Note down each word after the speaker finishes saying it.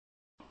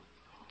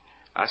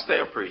I stay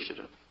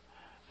appreciative.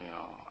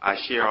 I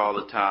share all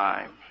the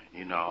time.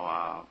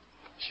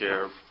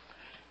 Share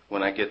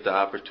when I get the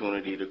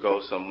opportunity to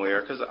go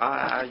somewhere, because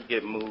I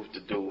get moved to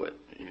do it.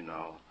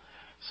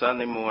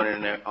 Sunday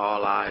morning,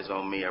 all eyes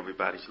on me.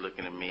 Everybody's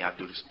looking at me. I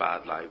do the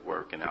spotlight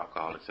work in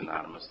Alcoholics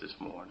Anonymous this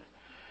morning.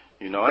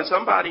 And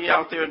somebody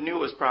out there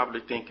new is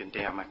probably thinking,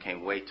 damn, I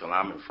can't wait till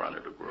I'm in front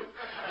of the group.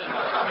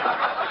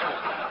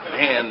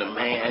 Man to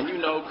man,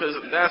 because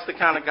that's the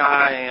kind of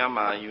guy I am.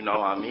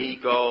 I'm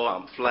ego,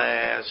 I'm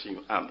flash,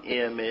 I'm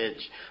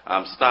image,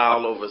 I'm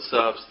style over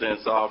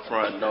substance, all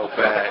front, no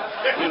back.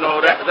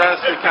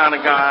 That's the kind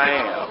of guy I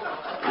am,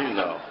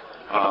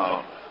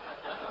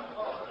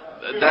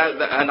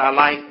 and I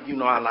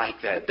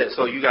like that.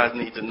 So you guys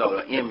need to know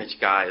the image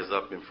guy is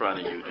up in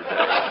front of you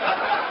today.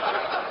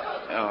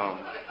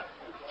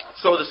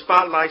 So the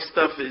spotlight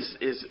stuff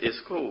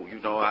is cool.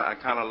 I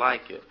kind of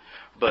like it.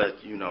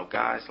 But,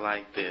 guys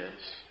like this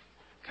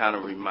kind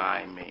of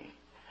remind me,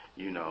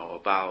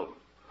 about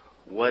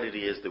what it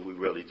is that we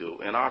really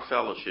do. In our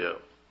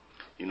fellowship,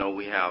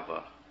 we have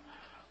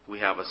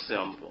a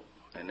symbol,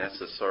 and that's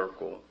a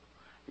circle.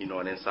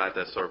 And inside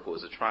that circle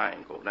is a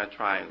triangle. That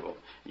triangle,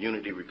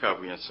 unity,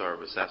 recovery, and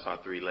service, that's our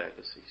three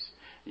legacies.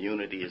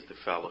 Unity is the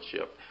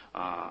fellowship.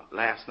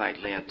 Last night,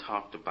 Lynn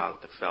talked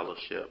about the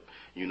fellowship,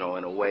 in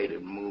a way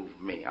that moved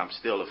me. I'm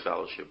still a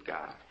fellowship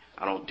guy.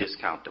 I don't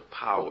discount the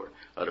power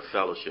of the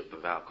fellowship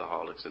of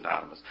Alcoholics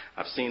Anonymous.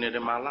 I've seen it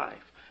in my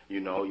life.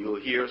 You'll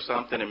hear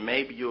something, and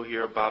maybe you'll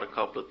hear about a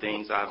couple of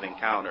things I've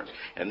encountered.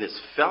 And this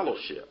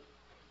fellowship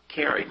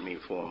carried me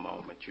for a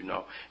moment,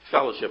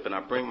 Fellowship, and I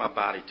bring my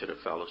body to the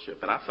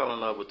fellowship. And I fell in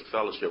love with the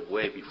fellowship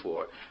way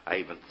before I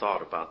even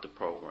thought about the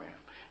program.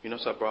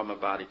 So I brought my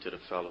body to the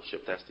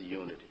fellowship. That's the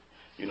unity.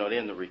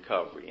 Then the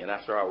recovery. And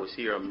after I was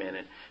here a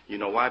minute,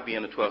 why be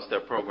in a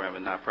 12-step program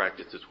and not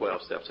practice the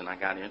 12 steps? And I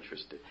got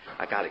interested.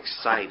 I got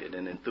excited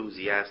and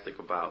enthusiastic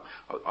about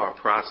our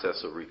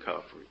process of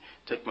recovery.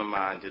 Took my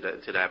mind to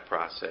that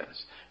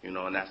process,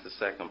 and that's the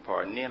second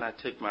part. And then I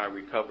took my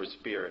recovered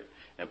spirit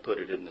and put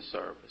it in the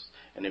service.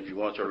 And if you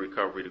want your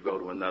recovery to go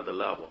to another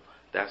level,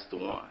 that's the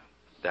one.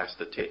 That's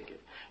the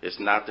ticket. It's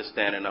not the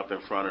standing up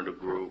in front of the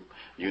group.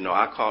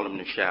 I call them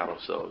the shadow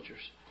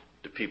soldiers,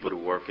 the people that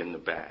work in the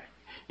back.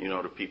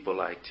 The people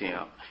like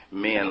Tim,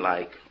 men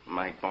like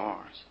Mike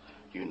Barnes,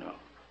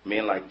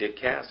 men like Dick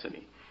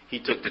Cassidy. He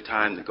took the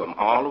time to come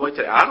all the way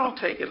to, I don't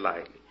take it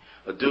lightly.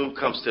 A dude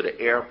comes to the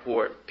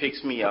airport,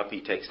 picks me up, he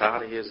takes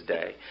out of his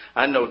day.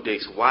 I know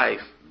Dick's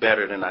wife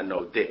better than I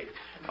know Dick.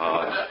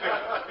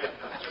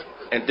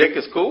 And Dick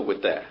is cool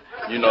with that,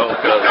 because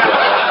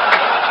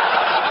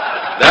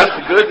that's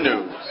the good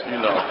news,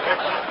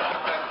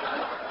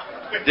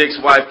 Dick's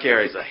wife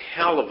carries a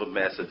hell of a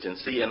message, and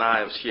C and I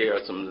have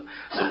shared some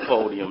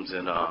podiums,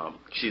 and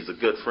she's a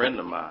good friend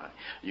of mine,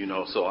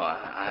 So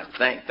I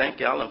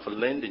thank Ellen for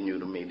lending you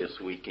to me this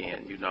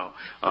weekend,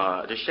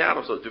 The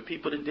shadows of the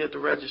people that did the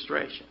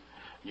registration,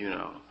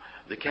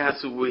 The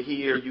cats who were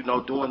here,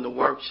 doing the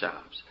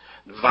workshops.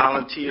 The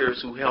volunteers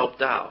who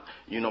helped out,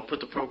 put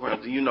the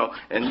programs,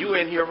 and you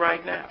in here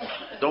right now.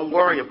 Don't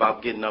worry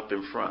about getting up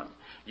in front.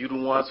 You the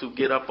ones who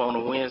get up on a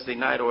Wednesday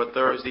night or a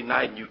Thursday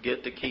night and you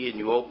get the key and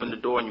you open the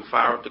door and you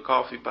fire up the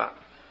coffee pot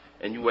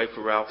and you wait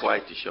for Ralph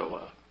White to show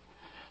up.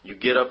 You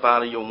get up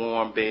out of your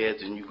warm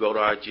beds and you go to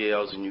our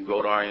jails and you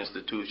go to our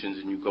institutions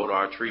and you go to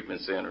our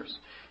treatment centers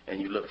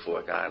and you look for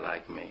a guy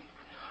like me.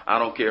 I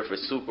don't care if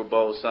it's Super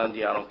Bowl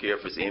Sunday. I don't care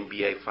if it's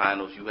NBA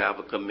Finals. You have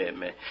a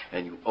commitment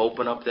and you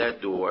open up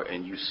that door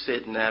and you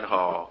sit in that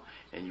hall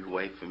and you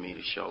wait for me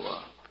to show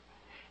up.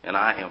 And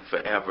I am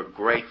forever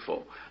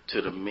grateful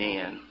to the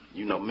men,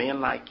 men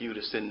like you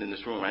that's sitting in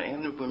this room, right?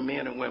 And the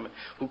men and women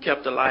who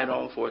kept the light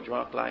on for a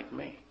drunk like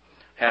me.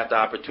 Had the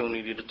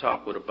opportunity to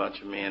talk with a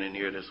bunch of men in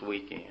here this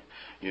weekend.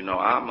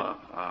 I'm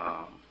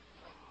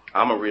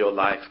a real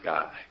life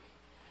guy.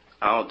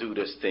 I don't do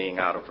this thing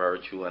out of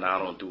virtue, and I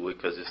don't do it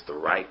because it's the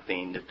right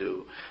thing to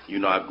do.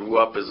 I grew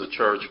up as a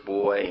church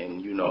boy,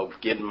 and,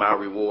 getting my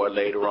reward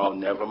later on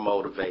never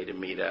motivated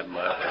me that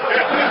much.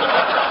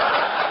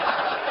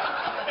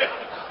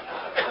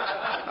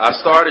 I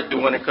started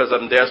doing it because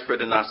I'm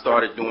desperate, and I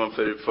started doing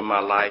it for my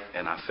life,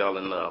 and I fell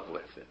in love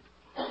with it.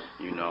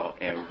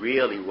 And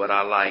really what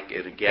I like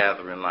at a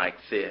gathering like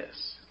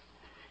this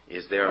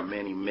is there are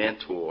many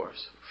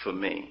mentors for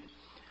me.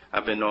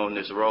 I've been on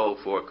this road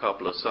for a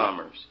couple of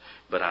summers,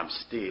 but I'm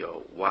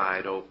still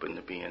wide open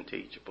to being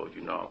teachable,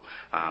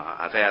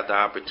 I've had the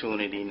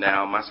opportunity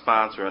now. My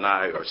sponsor and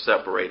I are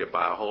separated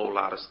by a whole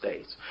lot of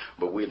states,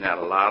 but we've had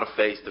a lot of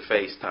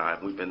face-to-face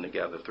time. We've been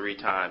together 3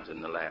 times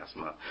in the last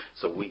month,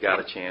 so we got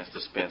a chance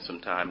to spend some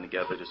time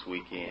together this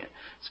weekend,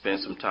 spend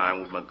some time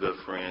with my good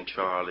friend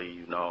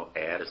Charlie,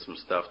 added some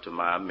stuff to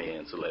my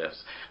amends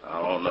list. I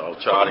don't know,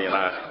 Charlie and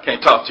I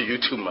can't talk to you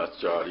too much,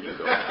 Charlie,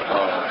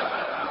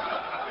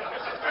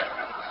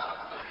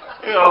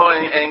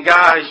 and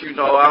guys,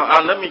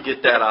 let me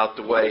get that out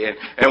the way.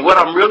 And what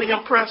I'm really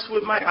impressed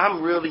with, Mike,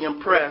 I'm really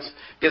impressed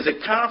is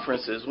at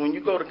conferences, when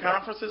you go to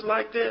conferences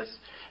like this,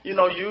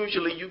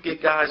 Usually you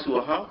get guys who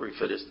are hungry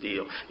for this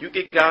deal. You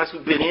get guys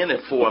who've been in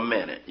it for a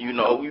minute. You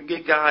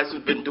get guys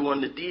who've been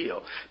doing the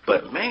deal.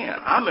 But, man,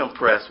 I'm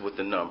impressed with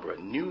the number of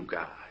new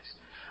guys.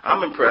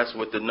 I'm impressed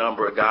with the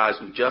number of guys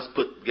who just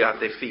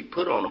got their feet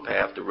put on a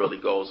path to really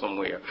go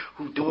somewhere,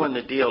 who doing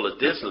the deal at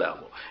this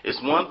level.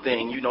 It's one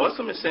thing, it's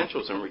some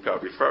essentials in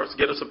recovery. First,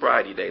 get a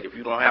sobriety date. If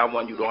you don't have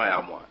one, you don't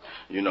have one.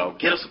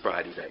 Get a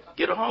sobriety date.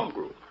 Get a home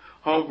group.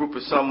 Home group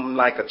is something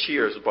like a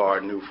Cheers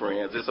bar, new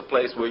friends. It's a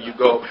place where you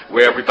go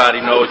where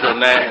everybody knows your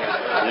name.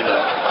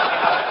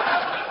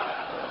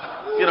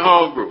 Get a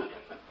home group.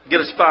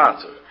 Get a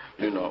sponsor.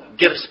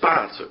 Get a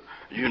sponsor.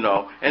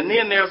 And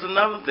then there's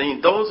another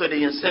thing. Those are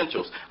the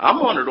essentials. I'm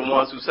one of the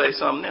ones who say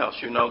something else.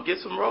 Get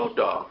some road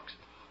dogs.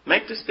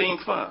 Make this thing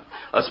fun.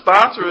 A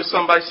sponsor is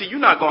somebody, you're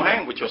not going to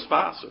hang with your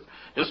sponsor.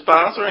 Your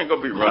sponsor ain't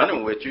going to be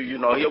running with you.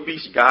 He'll be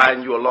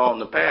guiding you along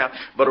the path.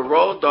 But a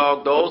road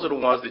dog, those are the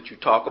ones that you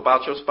talk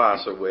about your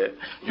sponsor with.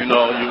 Your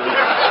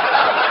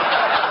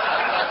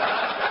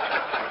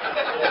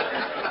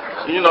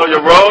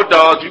road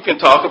dogs, you can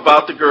talk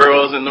about the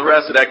girls and the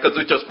rest of that, because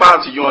with your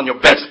sponsor, you're on your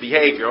best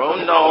behavior. Oh,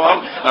 no,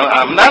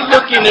 I'm not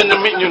looking in the,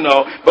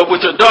 but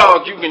with your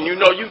dog, you can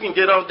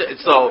get on there.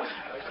 So,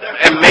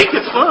 and make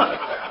it fun.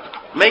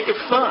 Make it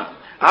fun.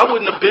 I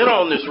wouldn't have been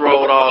on this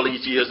road all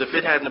these years if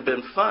it hadn't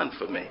been fun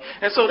for me.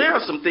 And so there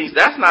are some things,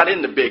 that's not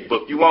in the big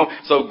book.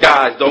 So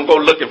guys, don't go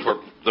looking for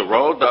the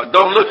road dog.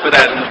 Don't look for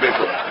that in the big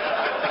book.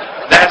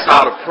 That's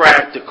out of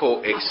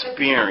practical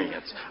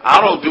experience. I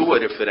don't do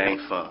it if it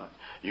ain't fun.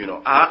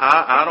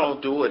 I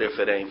don't do it if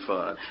it ain't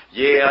fun.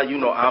 Yeah,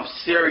 I'm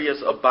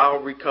serious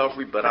about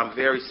recovery, but I'm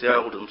very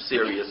seldom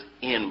serious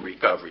in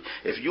recovery.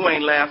 If you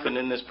ain't laughing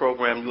in this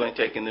program, you ain't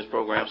taking this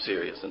program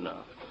serious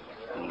enough.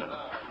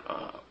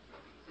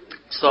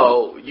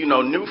 So,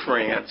 new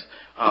friends,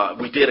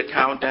 we did a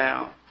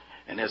countdown,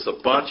 and there's a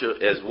bunch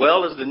of, as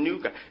well as the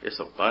new guys, it's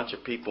a bunch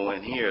of people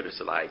in here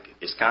that's like,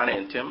 it's kind of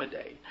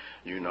intimidating.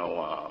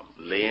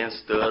 Lynn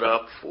stood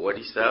up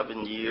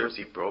 47 years.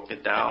 He broke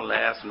it down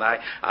last night.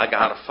 I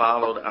got to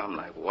follow. I'm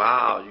like,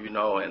 wow,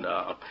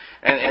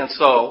 and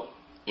so,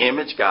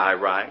 image guy,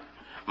 right?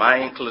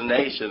 My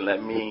inclination,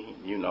 let me,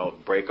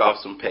 break off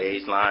some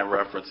page line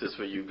references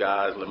for you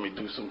guys. Let me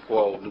do some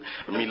quoting.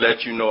 Let me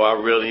let you know I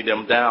really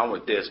am down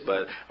with this.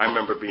 But I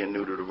remember being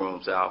new to the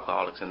rooms,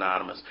 Alcoholics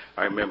Anonymous.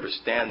 I remember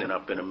standing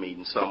up in a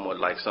meeting somewhat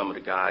like some of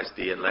the guys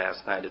did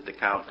last night at the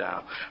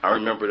countdown. I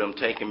remember them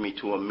taking me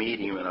to a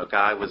meeting, and a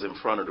guy was in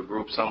front of the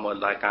group somewhat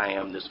like I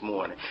am this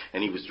morning.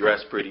 And he was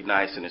dressed pretty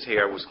nice, and his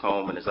hair was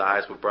combed, and his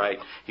eyes were bright.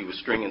 He was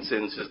stringing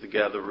sentences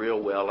together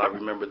real well. I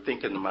remember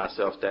thinking to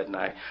myself that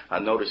night, I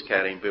know this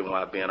cat ain't been where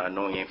I've been. I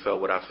know he ain't felt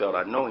what I felt.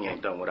 I know he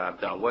ain't done what I've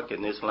done. What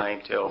can this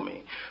lame tell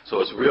me? So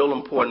it's real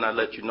important I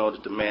let you know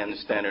that the man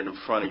that's standing in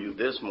front of you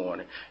this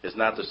morning is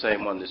not the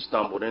same one that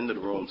stumbled into the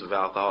rooms of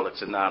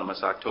Alcoholics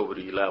Anonymous October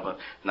the 11th,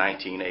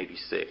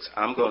 1986.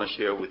 I'm going to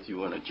share with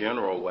you in a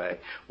general way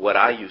what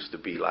I used to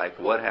be like,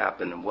 what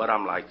happened, and what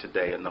I'm like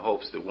today, in the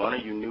hopes that one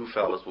of you new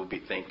fellas will be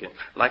thinking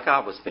like I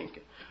was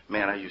thinking.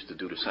 Man, I used to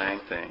do the same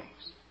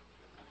things.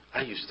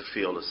 I used to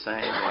feel the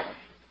same way.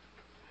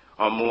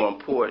 Or more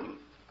important,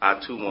 I,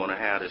 too, want to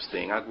have this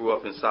thing. I grew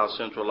up in South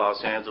Central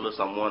Los Angeles.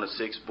 I'm one of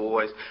 6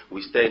 boys.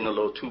 We stayed in a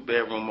little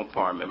 2-bedroom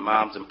apartment.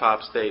 Moms and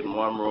pops stayed in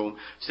one room.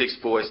 6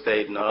 boys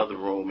stayed in the other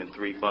room in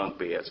 3 bunk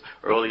beds.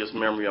 Earliest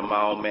memory of my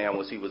old man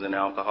was he was an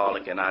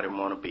alcoholic, and I didn't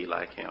want to be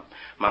like him.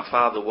 My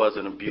father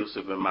wasn't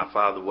abusive, and my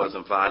father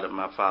wasn't violent.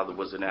 My father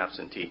was an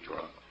absentee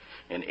drunk.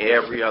 And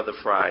every other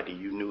Friday,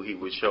 you knew he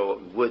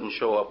wouldn't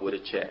show up with a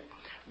check.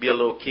 Be a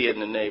little kid in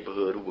the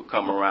neighborhood who would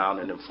come around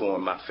and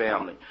inform my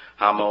family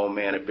how my old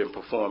man had been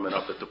performing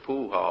up at the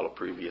pool hall a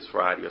previous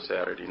Friday or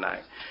Saturday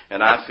night.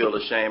 And I feel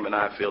ashamed and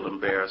I feel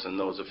embarrassed, and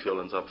those are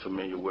feelings I'm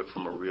familiar with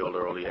from a real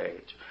early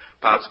age.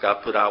 Pops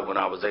got put out when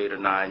I was 8 or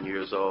 9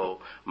 years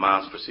old.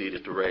 Mom's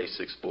proceeded to raise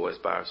 6 boys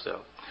by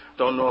herself.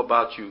 Don't know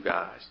about you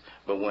guys,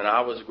 but when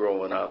I was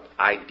growing up,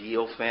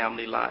 ideal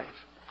family life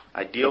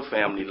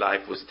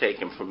was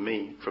taken from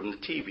me from the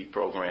TV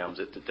programs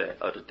of the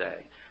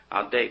day.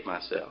 I'll date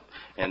myself.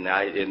 And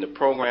in the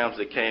programs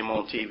that came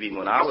on TV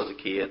when I was a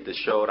kid that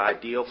showed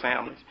ideal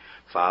families,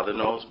 Father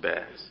Knows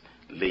Best,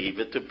 Leave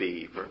It to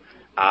Beaver,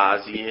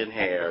 Ozzie and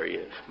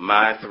Harriet,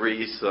 My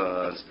 3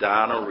 Sons,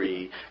 Donna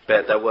Reed.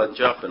 Bet that wasn't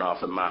jumping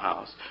off in my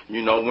house.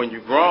 When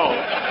you're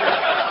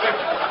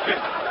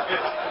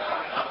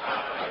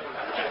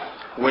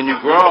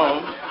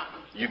grown,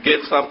 you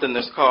get something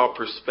that's called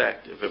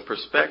perspective. And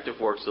perspective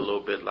works a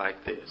little bit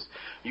like this.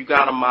 You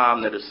got a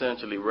mom that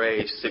essentially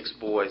raised 6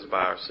 boys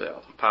by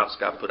herself. Pops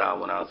got put out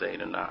when I was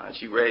 8 or 9.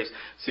 She raised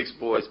 6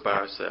 boys by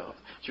herself.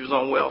 She was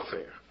on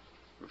welfare.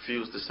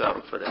 Refused to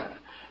settle for that.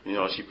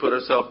 She put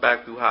herself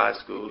back through high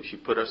school. She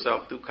put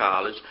herself through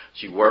college.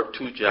 She worked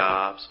 2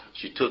 jobs.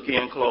 She took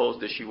in clothes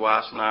that she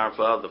washed and ironed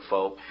for other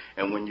folk.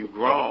 And when you're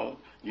grown,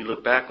 you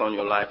look back on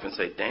your life and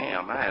say,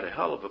 damn, I had a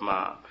hell of a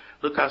mom.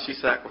 Look how she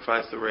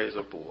sacrificed to raise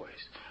her boys.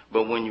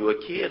 But when you're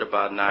a kid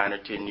about 9 or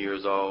 10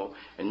 years old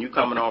and you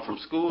coming home from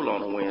school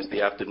on a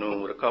Wednesday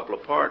afternoon with a couple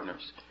of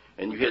partners,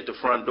 and you hit the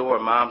front door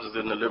and mom's is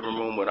in the living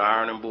room with an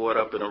ironing board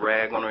up and a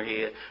rag on her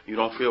head, you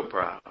don't feel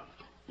proud.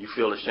 You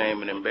feel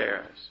ashamed and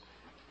embarrassed.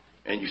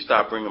 And you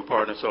stop bringing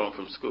partners home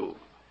from school.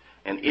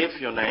 And if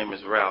your name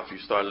is Ralph, you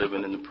start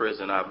living in the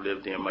prison I've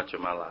lived in much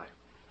of my life.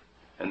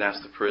 And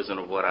that's the prison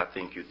of what I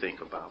think you think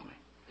about me.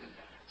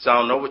 So I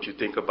don't know what you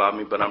think about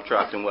me, but I'm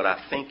trapped in what I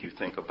think you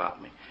think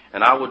about me.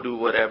 And I will do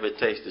whatever it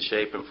takes to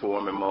shape and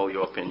form and mold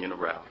your opinion of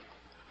Ralph.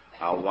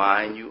 I'll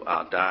wine you,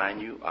 I'll dine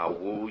you, I'll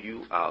woo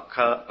you, I'll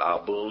cut,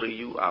 I'll bully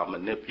you, I'll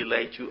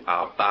manipulate you,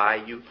 I'll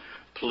buy you.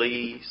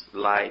 Please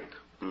like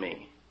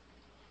me.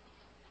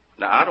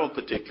 Now, I don't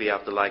particularly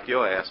have to like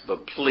your ass,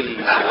 but please like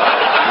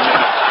me.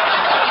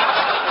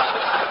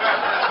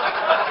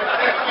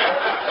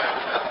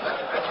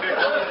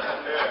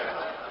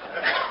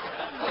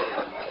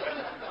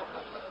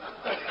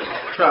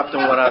 Trapped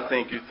in what I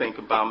think you think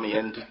about me.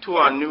 And to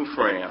our new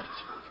friends,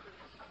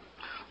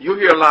 you'll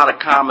hear a lot of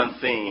common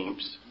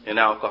themes in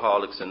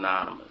Alcoholics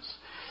Anonymous.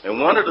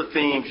 And one of the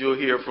themes you'll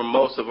hear from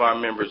most of our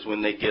members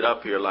when they get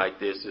up here like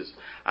this is,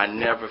 I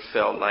never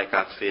felt like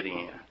I fit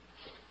in.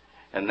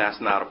 And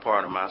that's not a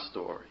part of my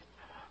story.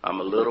 I'm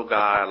a little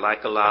guy. I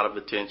like a lot of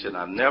attention.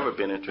 I've never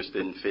been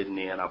interested in fitting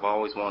in. I've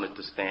always wanted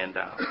to stand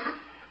out.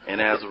 And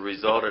as a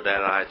result of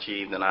that, I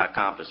achieved and I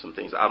accomplished some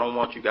things. I don't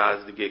want you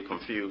guys to get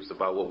confused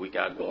about what we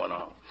got going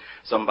on.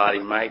 Somebody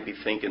might be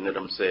thinking to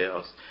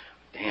themselves,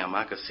 damn,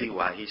 I could see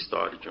why he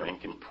started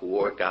drinking.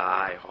 Poor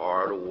guy,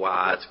 hard of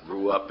wise,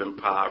 grew up in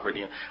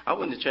poverty. I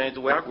wouldn't have changed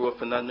the way I grew up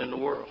for nothing in the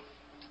world.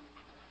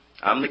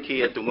 I'm the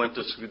kid that went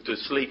to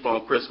sleep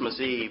on Christmas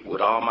Eve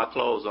with all my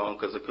clothes on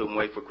because I couldn't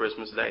wait for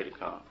Christmas Day to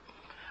come.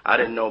 I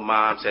didn't know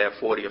moms had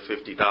 $40 or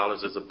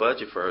 $50 as a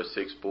budget for her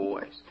 6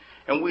 boys.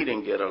 And we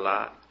didn't get a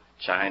lot.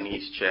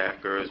 Chinese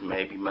checkers,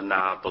 maybe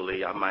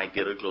Monopoly. I might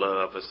get a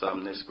glove or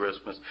something this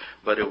Christmas.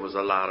 But it was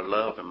a lot of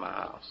love in my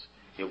house.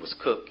 It was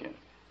cooking,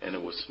 and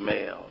it was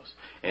smells,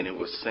 and it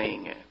was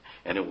singing,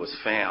 and it was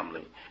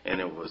family, and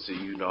it was,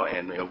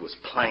 and it was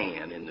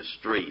playing in the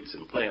streets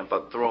and playing by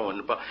throwing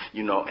the ball,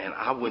 and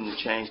I wouldn't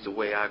change the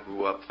way I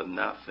grew up for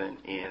nothing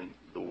in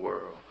the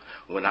world.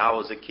 When I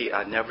was a kid,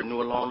 I never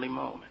knew a lonely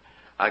moment.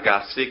 I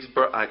got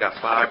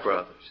 5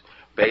 brothers.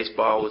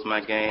 Baseball was my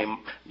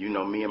game.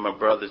 Me and my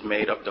brothers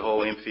made up the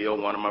whole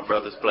infield. One of my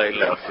brothers played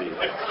left field.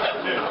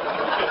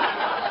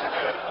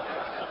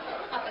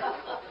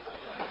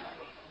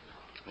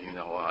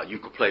 You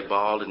could play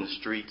ball in the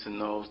streets in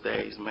those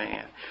days,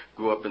 man.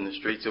 Grew up in the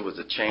streets. It was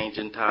a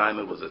changing time.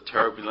 It was a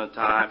turbulent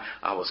time.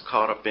 I was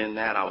caught up in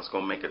that. I was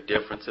going to make a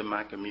difference in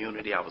my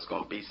community. I was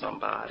going to be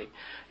somebody.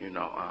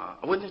 I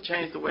wouldn't have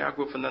changed the way I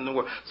grew up for nothing in the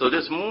world. So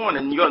this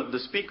morning, the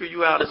speaker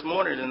you out this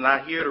morning, and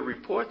I'm here to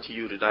report to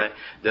you today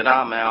that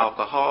I'm an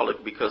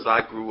alcoholic because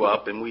I grew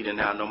up and we didn't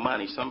have no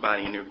money.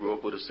 Somebody in here grew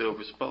up with a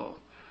silver spoon.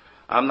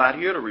 I'm not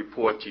here to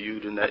report to you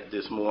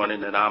this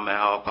morning that I'm an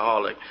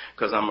alcoholic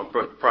because I'm a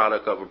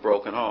product of a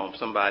broken home.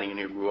 Somebody in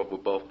here grew up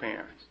with both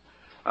parents.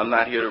 I'm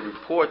not here to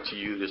report to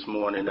you this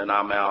morning that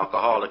I'm an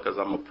alcoholic because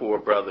I'm a poor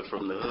brother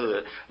from the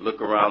hood.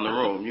 Look around the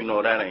room. You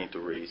know that ain't the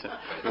reason.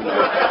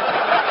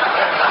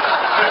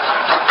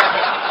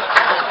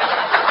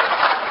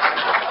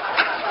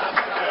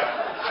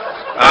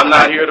 I'm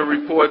not here to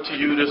report to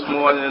you this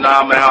morning that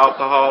I'm an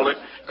alcoholic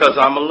because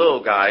I'm a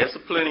little guy. There's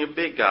plenty of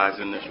big guys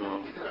in this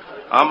room.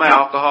 I'm an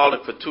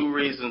alcoholic for 2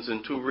 reasons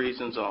and 2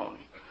 reasons only.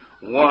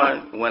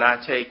 1, when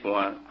I take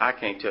one, I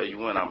can't tell you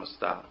when I'm going to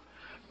stop.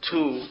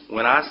 2,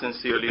 when I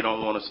sincerely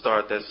don't want to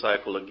start that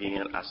cycle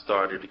again, I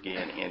start it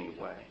again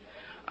anyway.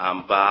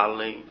 I'm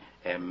bodily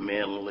and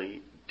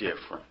mentally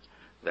different.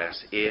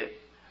 That's it.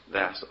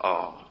 That's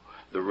all.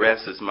 The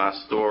rest is my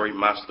story.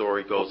 My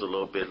story goes a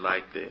little bit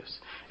like this.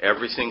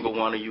 Every single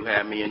one of you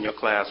had me in your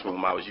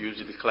classroom. I was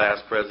usually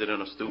class president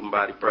or student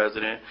body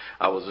president.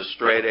 I was a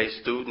straight A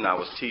student. I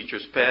was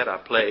teacher's pet. I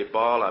played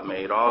ball. I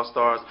made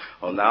all-stars.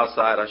 On the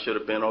outside, I should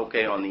have been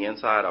okay. On the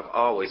inside, I've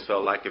always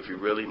felt like if you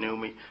really knew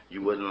me,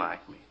 you wouldn't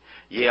like me.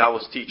 Yeah, I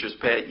was teacher's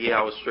pet. Yeah,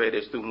 I was straight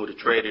A student. Would have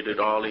traded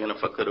it all in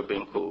if I could have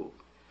been cool.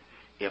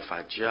 If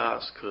I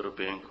just could have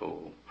been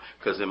cool.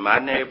 Because in my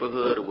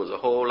neighborhood, it was a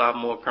whole lot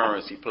more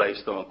currency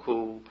placed on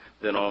cool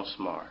than on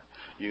smart.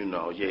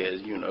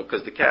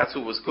 Because the cats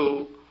who was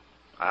cool,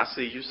 I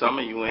see you, some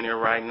of you in here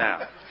right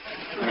now.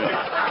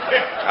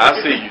 I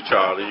see you,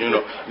 Charlie.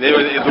 They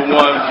were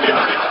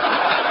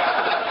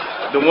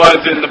the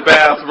ones in the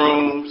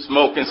bathroom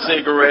smoking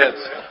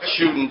cigarettes,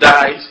 shooting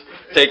dice,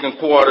 taking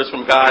quarters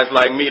from guys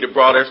like me that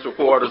brought extra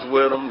quarters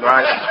with them,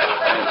 right?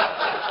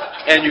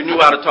 And you knew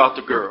how to talk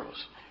to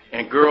girls.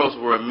 And girls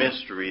were a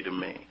mystery to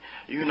me.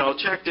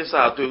 Check this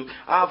out, dude.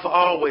 I've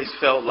always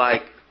felt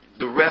like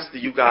the rest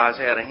of you guys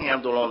had a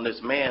handle on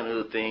this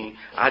manhood thing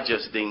I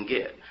just didn't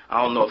get.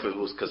 I don't know if it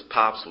was because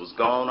Pops was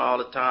gone all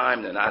the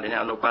time and I didn't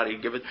have nobody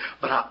to give it,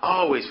 but I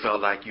always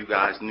felt like you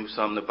guys knew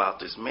something about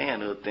this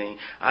manhood thing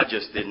I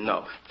just didn't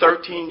know.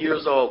 13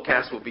 years old,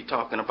 cats would be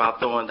talking about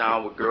throwing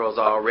down with girls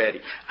already.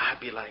 I'd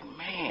be like,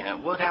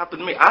 man, what happened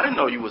to me? I didn't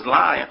know you was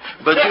lying,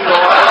 but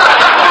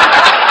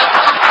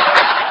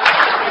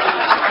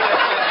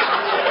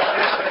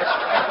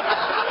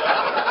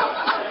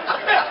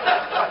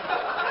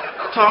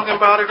talking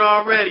about it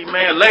already,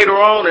 man. Later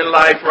on in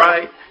life,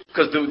 right?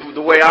 Because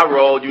the way I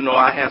rolled,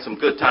 I had some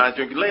good times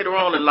drinking. Later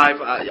on in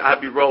life, I'd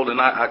be rolling,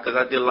 because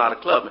I did a lot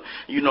of clubbing,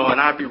 and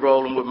I'd be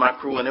rolling with my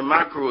crew. And in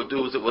my crew of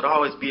dudes, it would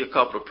always be a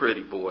couple of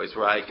pretty boys,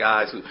 right?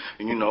 Guys who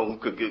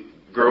could get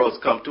girls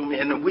come to me.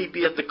 And then we'd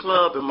be at the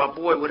club, and my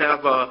boy would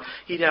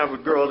he'd have a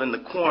girl in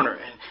the corner,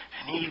 and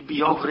he'd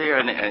be over there,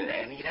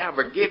 and he'd have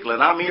her giggling.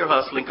 I'm ear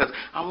hustling because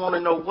I want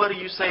to know, what do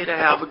you say to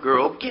have a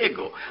girl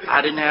giggle?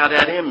 I didn't have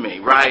that in me,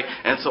 right?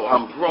 And so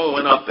I'm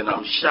growing up, and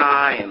I'm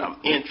shy, and I'm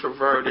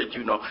introverted,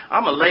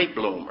 I'm a late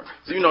bloomer.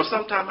 So,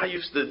 sometimes I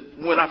used to,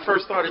 when I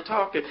first started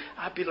talking,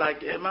 I'd be like,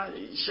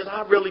 should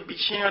I really be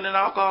sharing in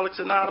Alcoholics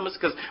Anonymous?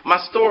 Because my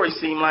story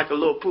seemed like a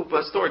little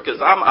poo-poo story,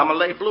 because I'm a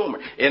late bloomer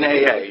in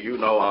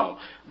AA,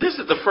 This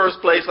is the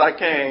first place I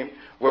came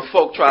where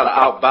folk try to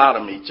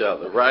out-bottom each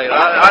other, right?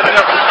 I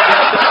never...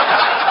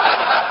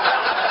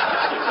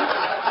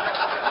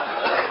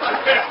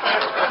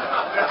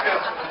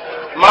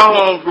 My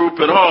home group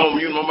at home,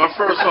 my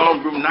first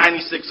home group,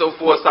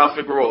 9604 South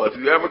Figueroa. If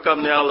you ever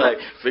come to L.A.,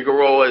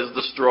 Figueroa is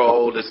the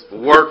stroll. There's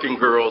working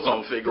girls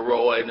on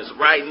Figueroa, and it's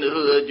right in the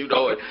hood,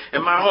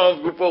 And my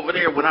home group over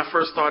there, when I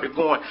first started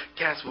going,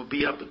 cats would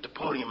be up at the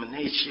podium, and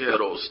they'd share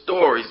those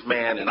stories,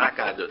 man, and I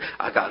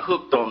got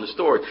hooked on the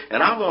story.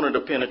 And I wanted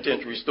a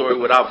penitentiary story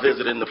without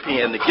visiting the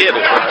pen to get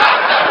it.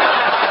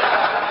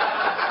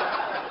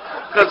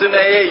 Because in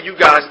AA, you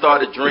guys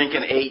started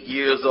drinking 8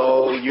 years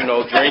old,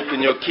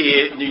 drinking your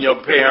kid, your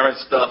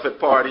parents' stuff at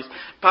parties.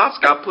 Pops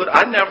got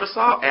I never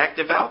saw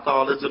active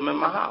alcoholism in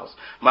my house.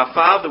 My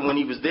father, when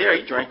he was there,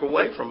 he drank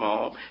away from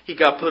home. He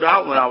got put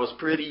out when I was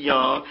pretty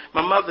young.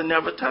 My mother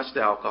never touched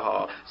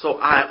alcohol. So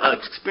I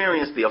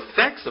experienced the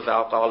effects of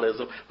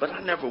alcoholism, but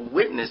I never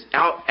witnessed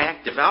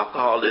active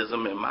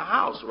alcoholism in my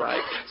house,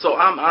 right? So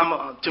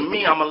to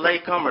me, I'm a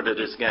latecomer to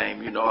this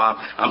game.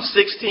 I'm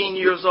 16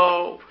 years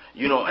old.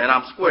 And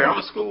I'm square. I'm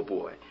a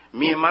schoolboy.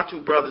 Me and my two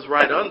brothers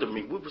right under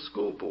me, we were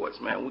schoolboys,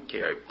 man. We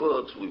carried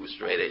books. We were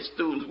straight-A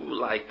students. We were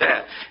like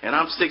that. And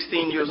I'm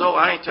 16 years old.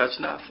 I ain't touched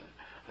nothing.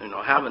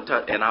 Haven't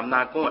touched, and I'm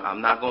not going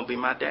to be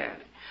my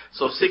daddy.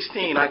 So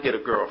 16, I get a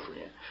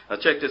girlfriend. Now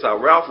check this out.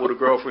 Ralph with a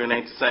girlfriend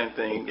ain't the same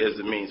thing as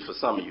it means for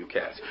some of you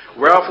cats.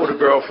 Ralph with a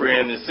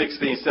girlfriend in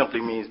 16 simply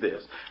means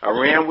this. I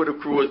ran with a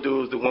crew of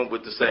dudes that went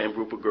with the same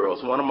group of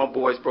girls. One of my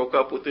boys broke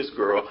up with this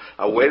girl.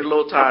 I waited a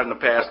little time in the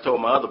past,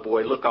 told my other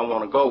boy, look, I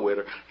want to go with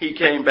her. He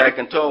came back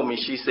and told me.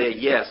 She said,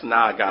 yes,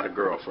 now I got a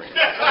girlfriend.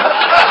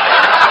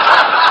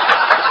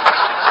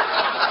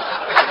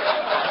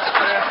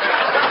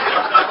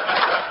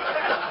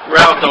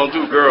 Ralph don't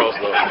do girls,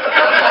 though.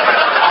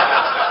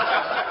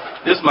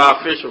 This is my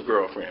official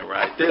girlfriend,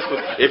 right?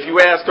 If you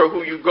ask her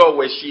who you go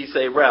with, she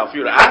say Ralph.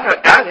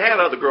 I'd had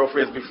other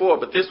girlfriends before,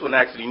 but this one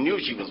actually knew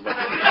she was my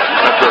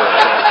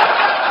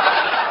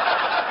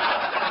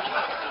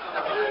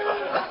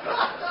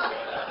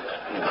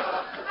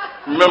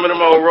girl. Remember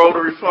them old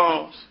rotary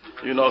phones?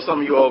 Some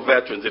of you old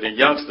veterans and the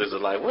youngsters are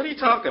like, what are you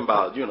talking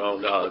about? Them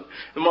old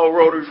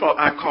rotary phone.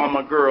 I call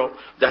my girl.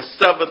 That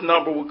seventh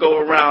number would go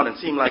around and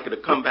seem like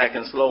it'd come back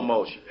in slow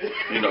motion.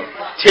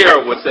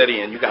 Terror would set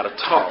in. You got to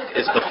talk.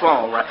 It's the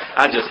phone, right?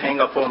 I just hang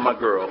up on my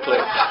girl.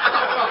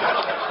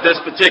 This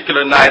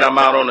particular night, I'm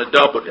out on a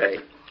double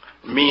date.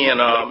 Me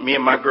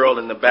and my girl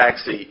in the back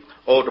seat.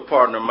 Older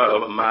partner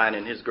of mine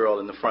and his girl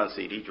in the front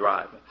seat. He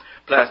driving.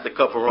 Plastic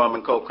cup of rum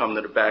and coke come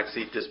to the back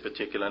seat this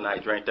particular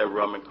night. Drank that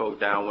rum and coke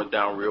down, went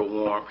down real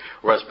warm.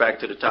 Rushed back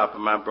to the top of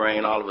my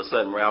brain. All of a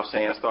sudden, Ralph's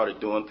hands started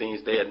doing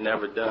things they had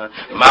never done.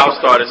 Mouth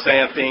started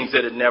saying things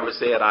that had never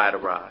said I'd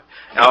arrived.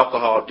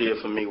 Alcohol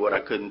did for me what I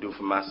couldn't do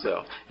for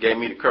myself. Gave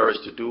me the courage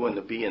to do and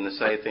to be and to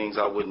say things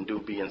I wouldn't do,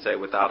 be, and say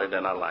without it,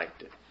 and I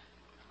liked it.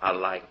 I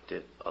liked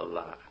it a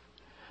lot.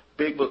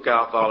 Big Book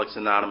Alcoholics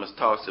Anonymous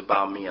talks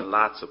about me in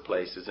lots of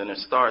places, and it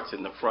starts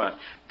in the front,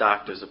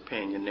 doctor's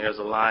opinion. There's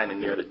a line in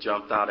there that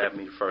jumped out at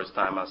me the first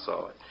time I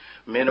saw it.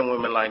 Men and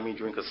women like me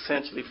drink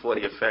essentially for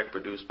the effect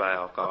produced by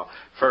alcohol.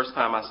 First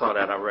time I saw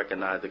that, I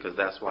recognized it because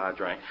that's why I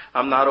drank.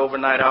 I'm not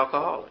overnight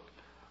alcoholic.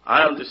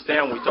 I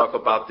understand we talk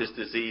about this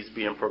disease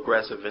being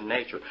progressive in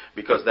nature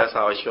because that's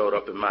how it showed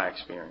up in my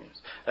experience.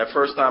 That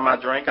first time I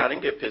drank, I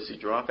didn't get pissy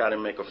drunk. I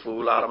didn't make a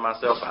fool out of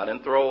myself. I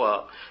didn't throw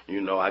up.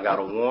 I got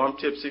a warm,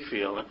 tipsy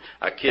feeling.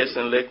 I kissed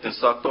and licked and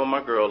sucked on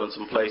my girl in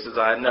some places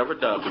I had never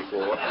done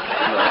before.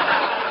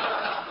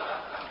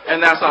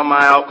 And that's how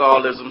my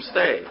alcoholism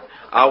stayed.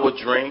 I would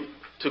drink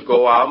to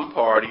go out and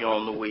party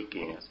on the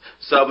weekends.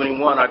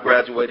 71, I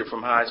graduated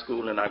from high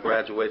school, and I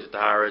graduated to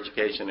higher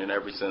education in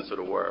every sense of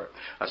the word.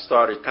 I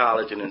started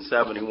college, and in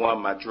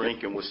 71, my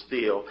drinking was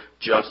still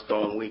just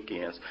on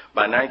weekends.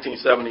 By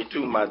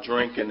 1972, my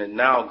drinking had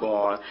now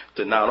gone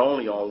to not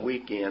only on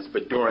weekends,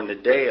 but during the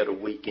day of the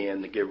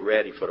weekend to get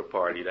ready for the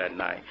party that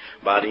night.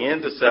 By the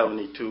end of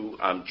 72,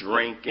 I'm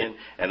drinking,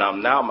 and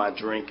my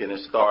drinking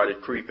has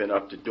started creeping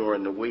up to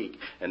during the week,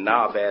 and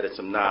now I've added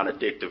some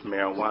non-addictive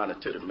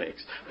marijuana to the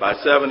mix. By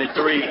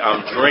 73,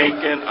 I'm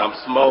drinking, I'm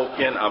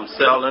smoking, I'm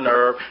selling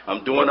herb,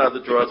 I'm doing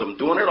other drugs, I'm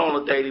doing it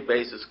on a daily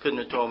basis. Couldn't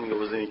have told me there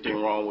was anything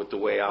wrong with the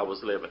way I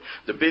was living.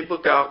 The big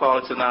book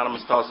Alcoholics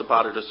Anonymous talks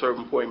about at a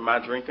certain point in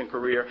my drinking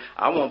career,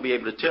 I won't be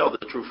able to tell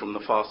the truth from the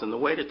false. And the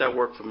way that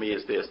worked for me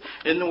is this.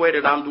 In the way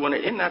that I'm doing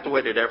it, isn't that the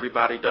way that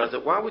everybody does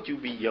it? Why would you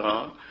be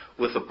young,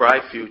 with a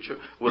bright future,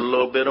 with a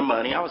little bit of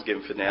money? I was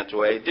getting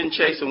financial aid. Didn't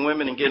chasing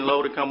women and getting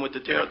low to come with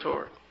the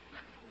territory.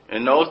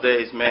 In those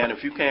days, man,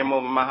 if you came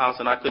over my house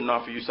and I couldn't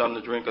offer you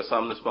something to drink or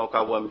something to smoke,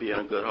 I wasn't being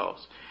a good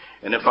host.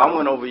 And if I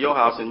went over your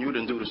house and you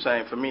didn't do the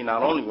same for me,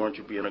 not only weren't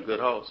you being a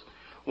good host,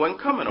 wasn't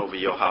coming over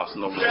your house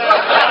no more.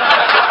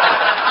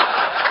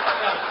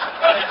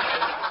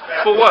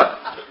 For what?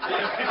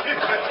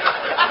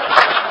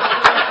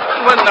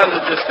 Wasn't nothing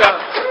to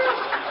discuss.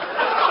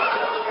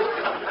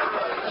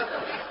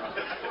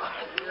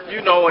 You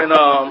know, and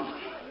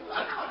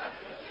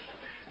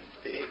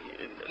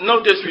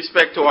no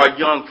disrespect to our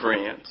young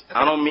friends.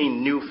 I don't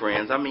mean new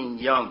friends. I mean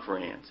young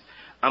friends.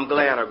 I'm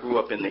glad I grew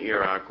up in the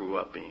era I grew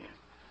up in.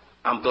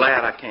 I'm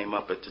glad I came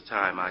up at the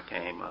time I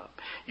came up.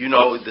 You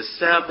know, the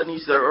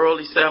 70s, the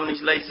early 70s,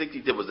 late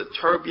 60s, there was a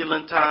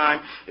turbulent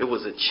time. It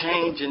was a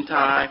changing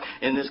time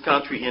in this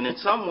country. And in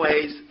some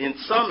ways, in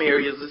some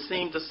areas, it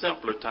seemed a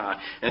simpler time.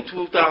 In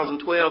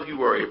 2012, you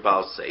worry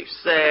about safe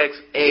sex,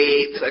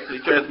 AIDS,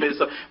 sexually transmitted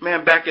stuff.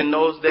 Man, back in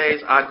those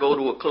days, I'd go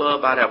to a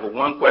club, I'd have a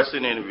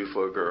one-question interview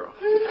for a girl.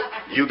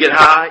 You get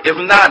high? If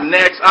not,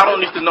 next. I don't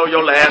need to know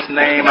your last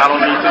name. I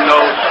don't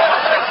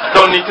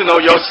need to know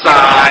your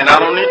sign. I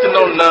don't need to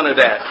know none of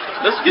that.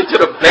 Let's get to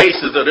the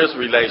basis of this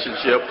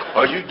relationship.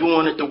 Are you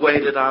doing it the way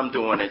that I'm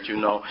doing it, you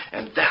know?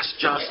 And that's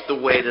just the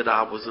way that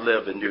I was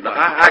living, you know.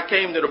 I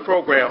came to the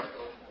program.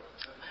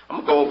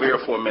 I'm going to go over here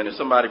for a minute.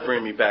 Somebody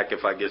bring me back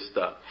if I get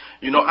stuck.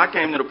 You know, I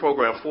came to the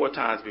program 4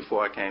 times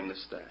before I came to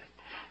stay.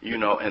 You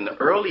know, and the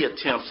early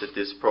attempts at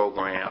this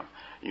program,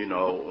 you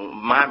know,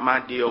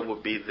 my deal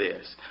would be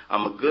this.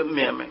 I'm a good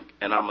mimic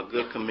and I'm a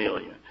good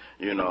chameleon.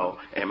 You know,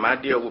 and my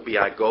deal would be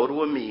I go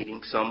to a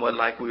meeting, somewhat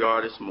like we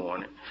are this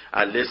morning.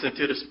 I listen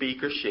to the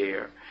speaker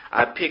share.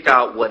 I pick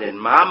out what in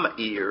my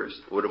ears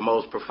were the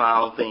most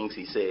profound things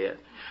he said.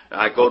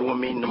 I go to a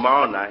meeting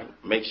tomorrow night,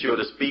 make sure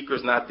the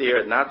speaker's not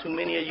there, not too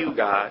many of you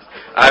guys.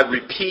 I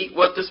repeat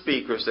what the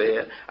speaker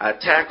said. I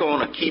tack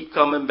on and keep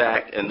coming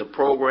back, and the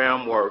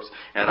program works.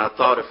 And I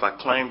thought if I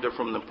claimed it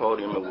from the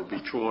podium, it would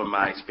be true in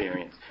my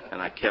experience. And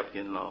I kept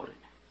getting loaded,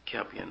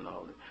 kept getting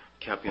loaded.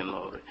 Kept getting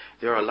loaded.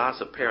 There are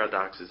lots of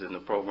paradoxes in the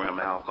program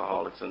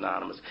Alcoholics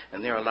Anonymous,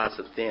 and there are lots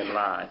of thin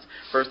lines.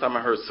 First time I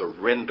heard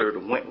surrender to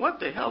win. What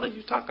the hell are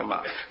you talking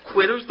about?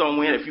 Quitters don't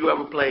win. If you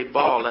ever played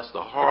ball, that's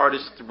the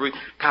hardest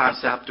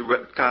concept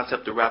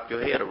to wrap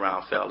your head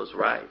around, fellas,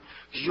 right?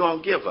 Because you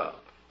don't give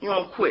up. You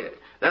don't quit.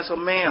 That's a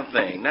man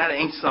thing. That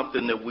ain't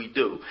something that we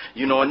do.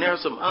 You know, and there are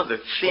some other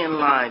thin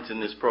lines in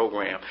this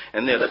program.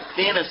 And they're the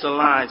thinnest of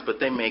lines, but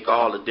they make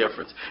all the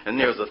difference. And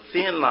there's a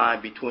thin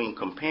line between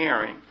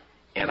comparing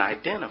and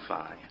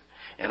identifying.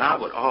 And I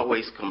would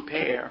always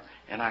compare,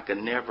 and I could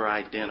never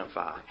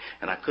identify.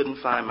 And I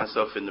couldn't find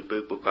myself in the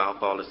big book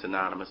Alcoholics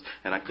Anonymous,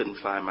 and I couldn't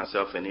find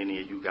myself in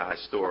any of you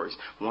guys' stories.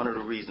 One of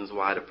the reasons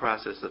why the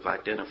process of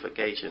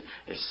identification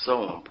is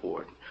so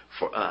important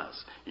for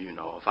us, you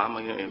know, if I'm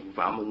going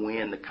to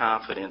win the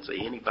confidence of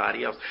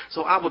anybody else.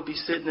 So I would be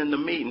sitting in the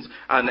meetings,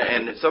 and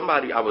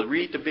I would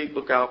read the big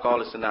book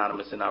Alcoholics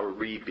Anonymous, and I would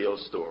read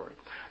Bill's story.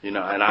 You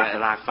know, and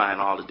I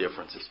find all the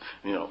differences.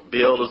 You know,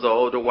 Bill is an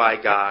older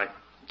white guy.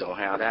 Don't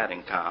have that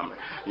in common.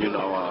 You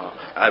know,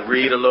 I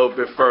read a little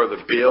bit further.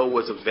 Bill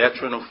was a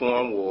veteran of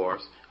foreign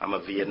wars. I'm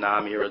a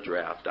Vietnam-era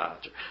draft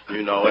dodger.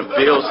 You know, and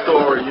Bill's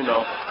story, you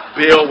know,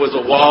 Bill was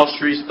a Wall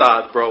Street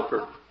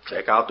stockbroker.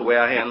 Check out the way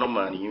I handle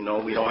money. You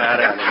know, we don't have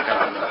that in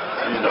common.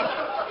 You know.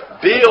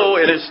 Bill,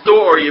 in his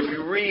story, if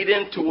you read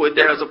into it,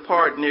 there's a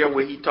part in there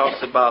where he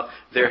talks about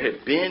there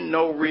had been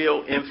no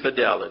real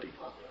infidelity.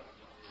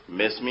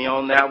 Miss me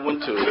on that one,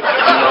 too. You know,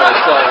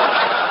 so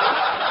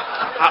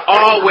I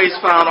always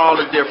found all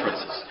the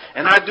differences.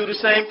 And I do the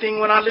same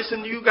thing when I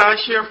listen to you guys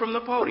share from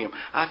the podium.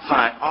 I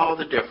find all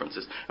the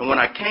differences. And when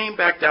I came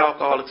back to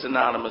Alcoholics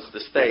Anonymous to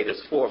stay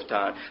this 4th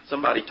time,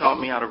 somebody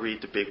taught me how to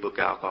read the big book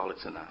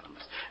Alcoholics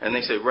Anonymous. And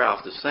they said,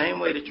 Ralph, the same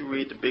way that you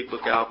read the big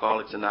book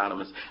Alcoholics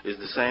Anonymous is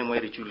the same way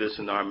that you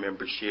listen to our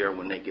members share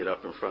when they get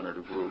up in front of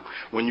the group.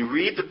 When you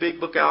read the big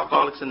book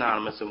Alcoholics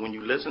Anonymous and when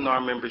you listen to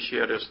our members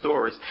share their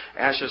stories,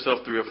 ask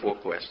yourself 3 or 4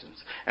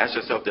 questions. Ask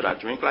yourself, did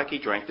I drink like he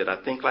drank? Did I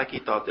think like he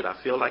thought? Did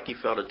I feel like he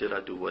felt? Or did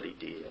I do what he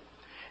did?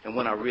 And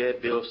when I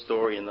read Bill's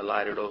story in the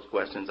light of those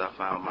questions, I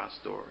found my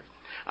story.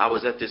 I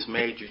was at this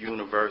major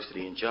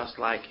university, and just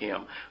like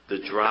him, the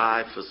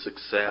drive for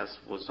success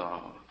was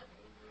on.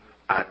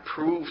 I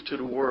proved to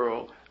the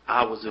world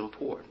I was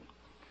important.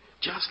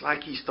 Just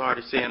like he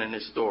started saying in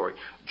his story,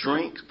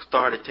 drink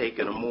started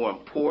taking a more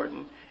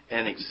important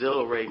and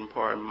exhilarating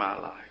part of my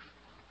life.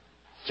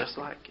 Just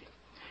like it.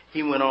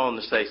 He went on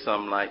to say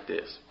something like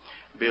this.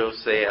 Bill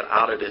said,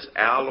 out of this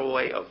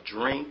alloy of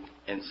drink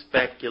and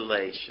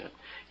speculation,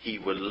 he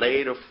would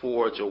later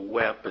forge a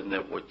weapon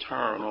that would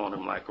turn on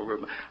him like a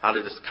river. Out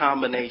of this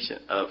combination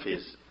of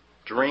his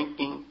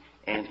drinking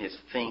and his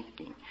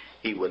thinking,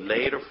 he would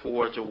later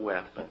forge a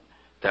weapon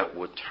that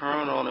would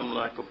turn on him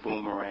like a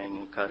boomerang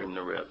and cut him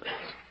to ribbons.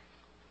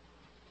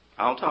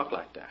 I don't talk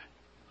like that.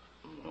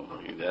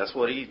 That's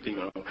what he,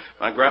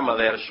 my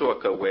grandmother had a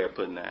shortcut way of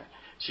putting that.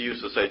 She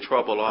used to say,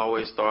 trouble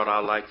always start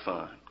out like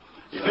fun.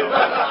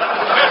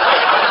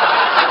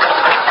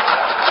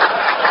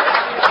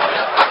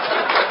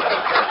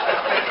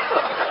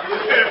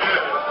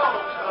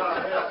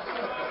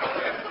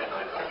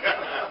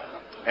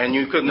 And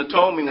you couldn't have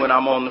told me when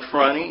I'm on the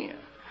front end.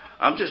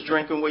 I'm just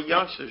drinking what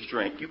youngsters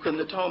drink. You couldn't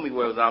have told me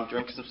whether I'm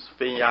drinking some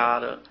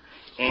Spinata,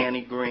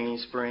 Annie Green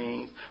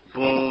Springs,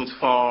 Boone's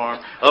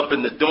Farm. Up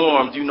in the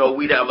dorms,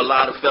 we'd have a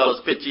lot of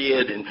fellas pitch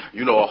in and,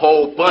 a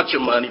whole bunch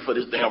of money for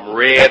this damn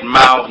Red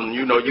Mountain.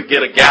 You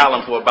get a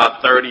gallon for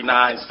about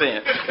 39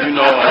 cents.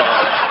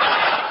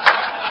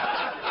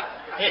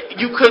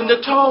 You couldn't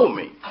have told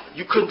me.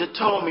 You couldn't have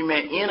told me,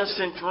 man,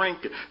 innocent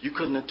drinker. You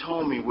couldn't have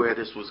told me where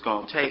this was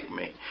going to take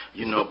me,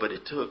 but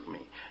it took me,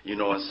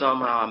 and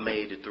somehow I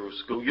made it through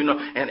school,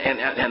 and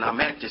I'm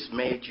at this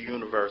major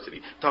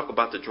university. Talk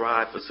about the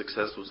drive for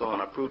success was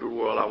on. I proved to the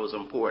world I was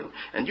important.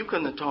 And you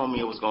couldn't have told me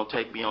it was going to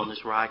take me on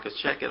this ride, because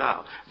check it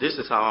out. This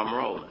is how I'm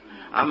rolling.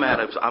 I'm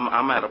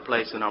at a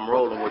place and I'm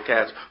rolling with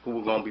cats who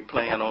were going to be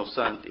playing on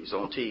Sundays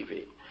on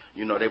TV.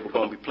 They were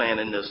going to be playing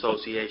in the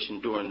association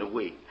during the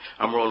week.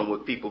 I'm rolling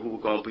with people who were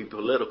going to be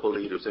political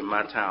leaders in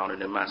my town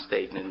and in my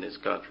state and in this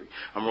country.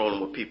 I'm rolling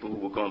with people who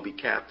were going to be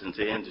captains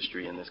of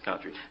industry in this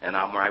country, and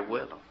I'm right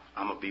with them.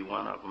 I'm going to be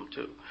one of them,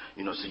 too.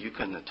 So you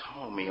couldn't have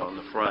told me on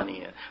the front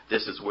end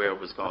this is where it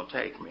was going to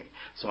take me.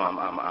 So I'm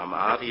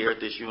out here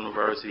at this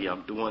university.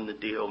 I'm doing the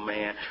deal,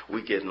 man.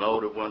 We getting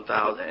loaded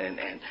 1,000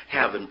 and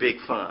having big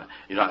fun.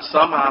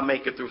 Somehow I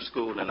make it through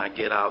school, and I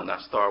get out and I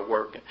start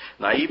working.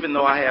 Now, even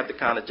though I had the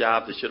kind of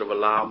job that should have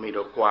allowed me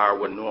to acquire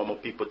what normal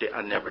people did,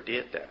 I never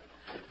did that.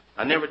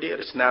 I never did.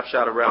 A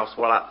snapshot of Ralph's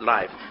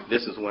life.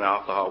 This is when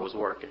alcohol was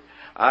working.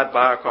 I'd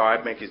buy a car.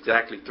 I'd make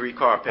exactly 3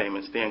 car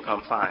payments, then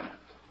come find it.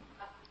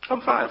 I'm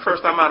fine.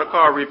 First time I had a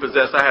car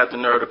repossessed, I had the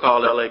nerve to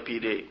call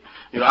LAPD.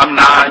 I'm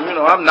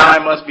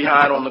 9 months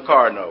behind on the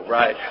car note,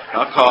 right?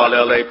 I call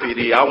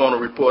LAPD. I want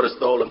to report a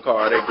stolen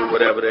car. They do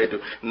whatever they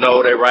do.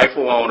 No, their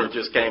rightful owner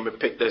just came and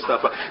picked their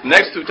stuff up.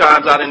 Next 2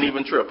 times I didn't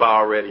even trip.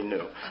 I already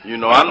knew.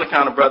 I'm the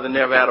kind of brother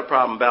never had a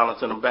problem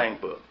balancing a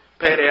bank book.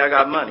 Payday, I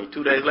got money.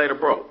 2 days later,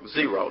 broke.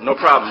 0. No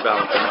problem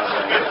balancing my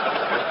bank book.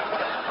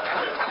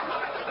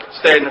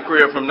 Stayed in the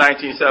career from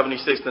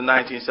 1976 to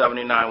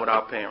 1979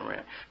 without paying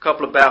rent. A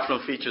couple of baffling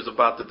features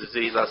about the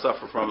disease I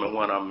suffer from, and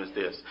one of them is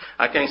this.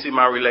 I can't see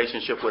my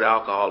relationship with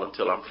alcohol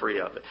until I'm free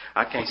of it.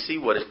 I can't see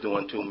what it's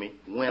doing to me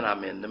when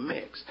I'm in the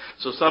mix.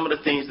 So some of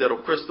the things that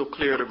are crystal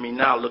clear to me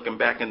now, looking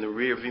back in the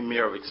rearview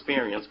mirror of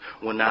experience,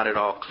 were not at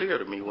all clear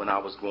to me when I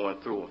was going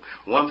through them.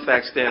 One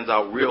fact stands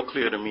out real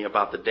clear to me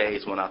about the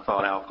days when I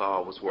thought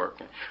alcohol was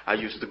working. I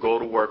used to go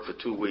to work for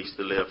 2 weeks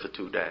to live for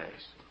 2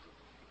 days.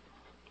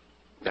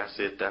 That's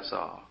it, that's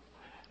all.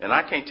 And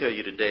I can't tell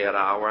you the day or the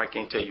hour. I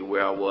can't tell you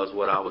where I was,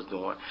 what I was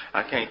doing.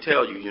 I can't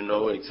tell you,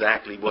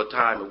 exactly what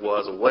time it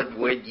was or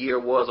what year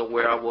it was or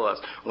where I was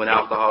when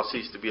alcohol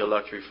ceased to be a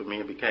luxury for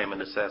me and became a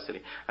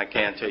necessity. I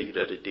can't tell you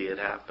that it did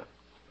happen.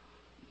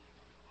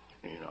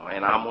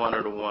 And I'm one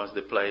of the ones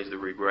that plays the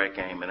regret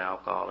game in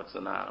Alcoholics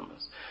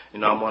Anonymous.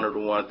 I'm one of the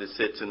ones that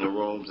sits in the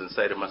rooms and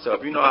say to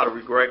myself, how the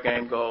regret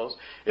game goes?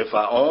 If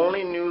I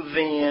only knew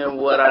then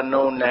what I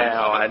know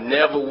now, I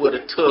never would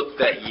have took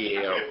that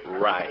year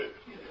right.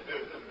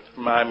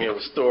 Remind me of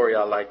a story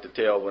I like to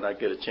tell when I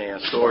get a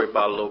chance. Story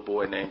about a little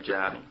boy named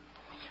Johnny.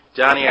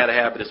 Johnny had a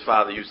habit his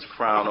father used to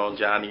frown on.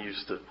 Johnny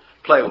used to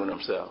play with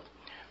himself.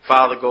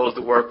 Father goes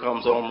to work,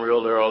 comes home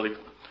real early.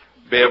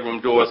 Bedroom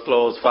door's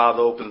closed.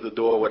 Father opens the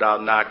door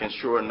without knocking.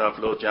 Sure enough,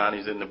 little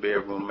Johnny's in the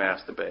bedroom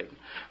masturbating.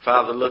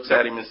 Father looks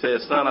at him and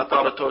says, son, I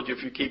thought I told you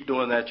if you keep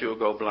doing that, you'll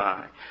go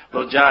blind.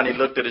 Little Johnny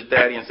looked at his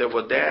daddy and said,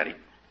 well, Daddy,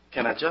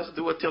 can I just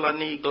do it till I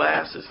need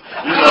glasses?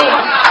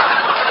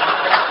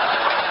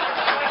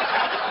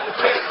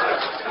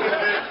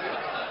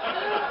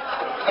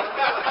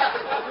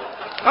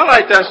 I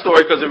like that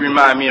story because it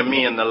reminds me of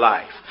me in the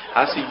life.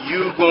 I see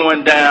you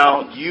going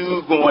down,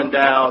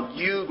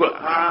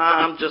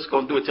 I'm just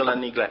going to do it till I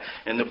need glass.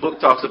 And the book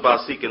talks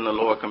about seeking the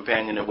Lord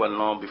companion. It wasn't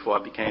long before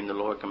I became the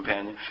Lord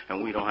companion,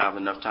 and we don't have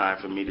enough time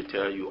for me to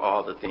tell you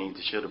all the things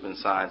that should have been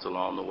signs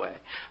along the way.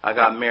 I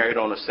got married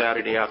on a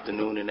Saturday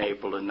afternoon in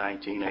April of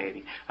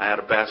 1980. I had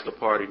a bachelor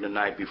party the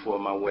night before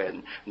my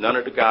wedding. None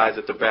of the guys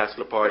at the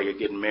bachelor party are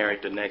getting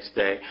married the next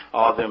day.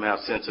 All of them have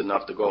sense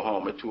enough to go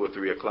home at 2 or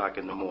 3 o'clock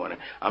in the morning.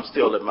 I'm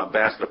still at my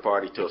bachelor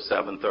party till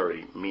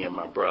 7:30, me and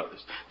my brother.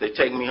 brothers. They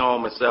take me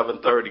home at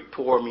 7:30,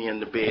 pour me in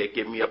the bed,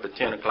 get me up at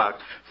 10 o'clock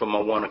for my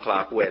 1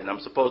 o'clock wedding. I'm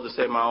supposed to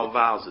say my own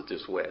vows at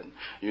this wedding.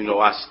 You know,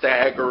 I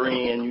stagger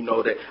in, you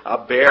know, that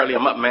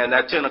I'm up, man.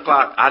 That 10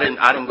 o'clock, I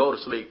didn't go to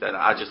sleep that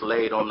night. I just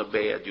laid on the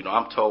bed. You know,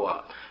 I'm tore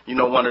up. You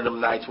know, one of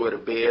them nights where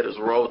the bed is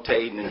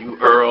rotating and you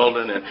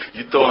hurling and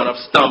you throwing up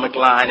stomach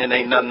line and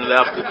ain't nothing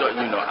left to do.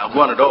 You know,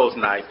 one of those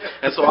nights.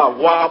 And so I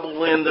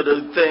wobble into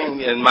the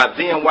thing, and my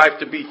then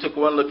wife-to-be took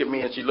one look at me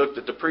and she looked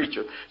at the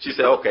preacher. She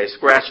said, okay,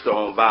 scratch the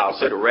on vow,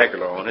 say the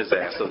regular on his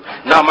ass. So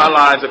now my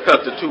lines are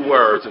cut to 2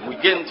 words. And we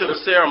get into the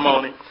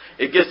ceremony.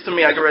 It gets to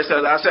me, I get ready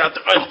to say,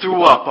 I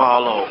threw up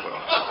all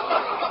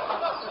over.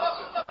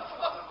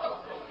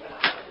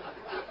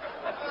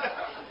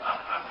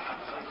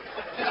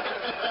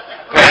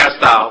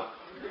 Out.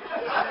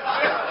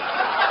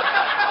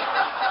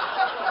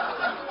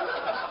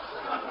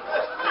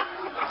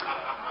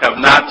 Have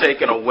not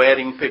taken a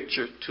wedding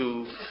picture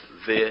to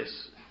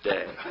this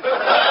day.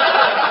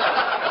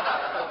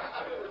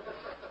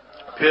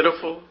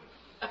 Pitiful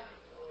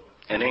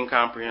and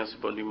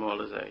incomprehensible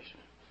demoralization.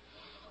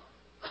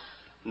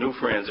 New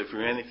friends, if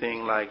you're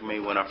anything like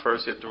me, when I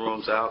first hit the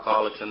rooms,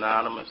 Alcoholics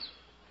Anonymous,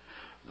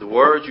 the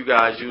words you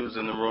guys used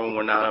in the room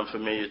were not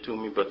unfamiliar to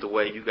me, but the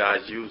way you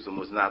guys used them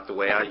was not the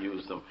way I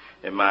used them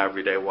in my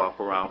everyday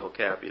walk-around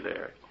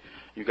vocabulary.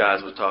 You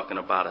guys were talking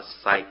about a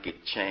psychic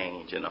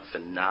change and a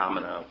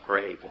phenomena of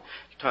craving.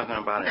 You're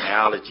talking about an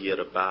allergy of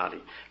the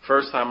body.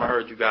 First time I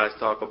heard you guys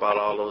talk about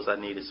all those, I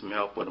needed some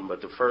help with them.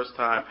 But the first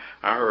time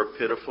I heard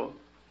pitiful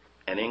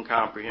and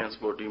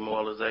incomprehensible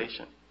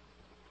demoralization,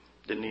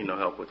 didn't need no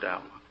help with that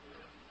one.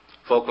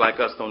 Folk like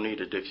us don't need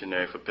a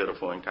dictionary for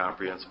pitiful and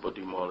incomprehensible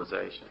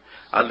demoralization.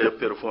 I lived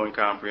pitiful and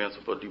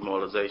incomprehensible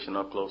demoralization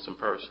up close and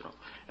personal.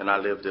 And I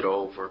lived it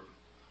over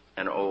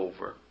and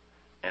over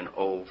and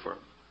over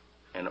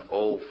and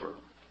over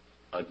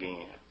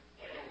again.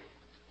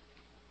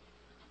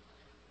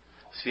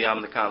 See,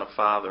 I'm the kind of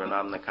father and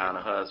I'm the kind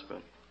of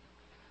husband.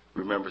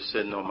 Remember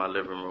sitting on my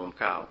living room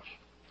couch.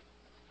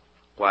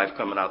 Wife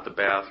coming out the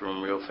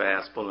bathroom real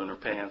fast, pulling her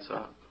pants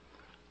up.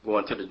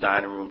 Going to the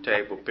dining room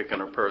table, picking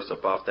her purse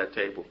up off that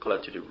table,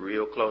 clutching it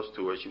real close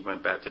to her. She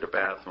went back to the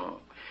bathroom.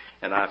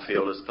 And I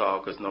feel as tall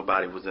because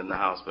nobody was in the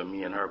house but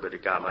me and her, but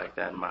it got like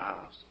that in my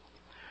house.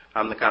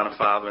 I'm the kind of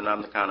father and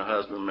I'm the kind of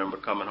husband. Remember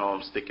coming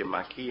home, sticking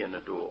my key in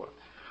the door.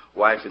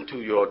 Wife and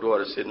 2-year-old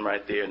daughter sitting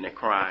right there and they're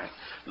crying.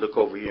 Look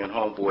over here and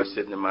homeboy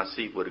sitting in my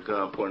seat with a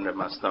gun pointing at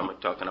my stomach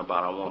talking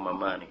about I want my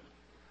money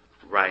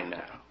right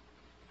now.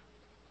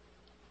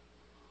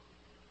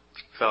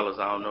 Fellas,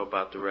 I don't know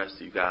about the rest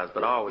of you guys,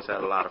 but I always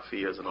had a lot of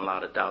fears and a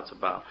lot of doubts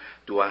about,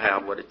 do I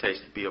have what it takes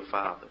to be a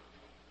father?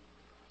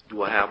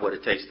 Do I have what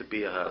it takes to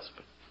be a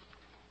husband?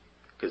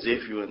 Because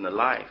if you're in the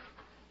life,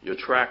 your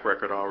track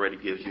record already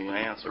gives you your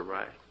answer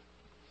right.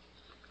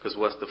 Because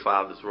what's the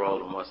father's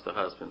role and what's the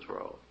husband's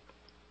role?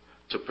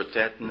 To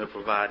protect and to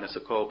provide, and it's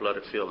a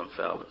cold-blooded feeling,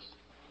 fellas.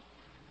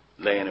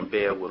 Laying in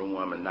bed with a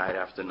woman night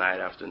after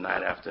night after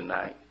night after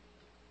night,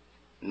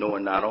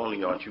 knowing not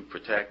only aren't you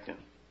protecting,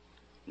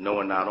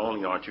 knowing not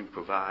only aren't you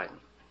providing,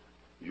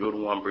 you're the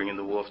one bringing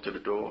the wolf to the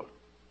door.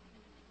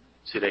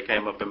 See, they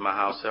came up in my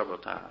house several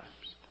times.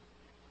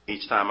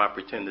 Each time I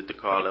pretended to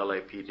call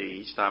LAPD,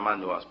 each time I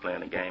knew I was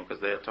playing a game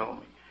because they had told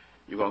me,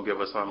 you're going to give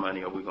us our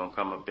money or we're going to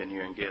come up in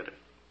here and get it.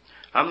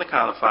 I'm the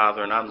kind of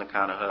father and I'm the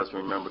kind of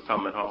husband, remember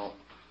coming home,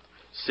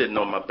 sitting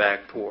on my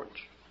back porch.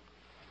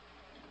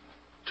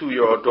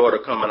 2-year-old daughter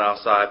coming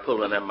outside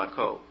pulling at my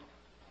coat.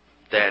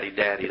 Daddy,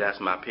 Daddy, that's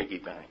my piggy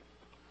bank.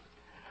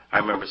 I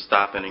remember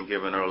stopping and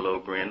giving her a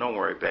little grin. Don't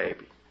worry,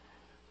 baby.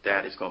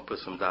 Daddy's going to put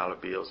some dollar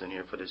bills in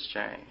here for this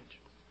change.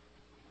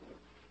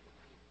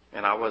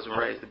 And I wasn't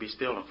raised to be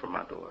stealing from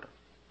my daughter.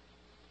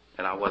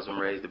 And I wasn't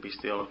raised to be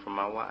stealing from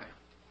my wife.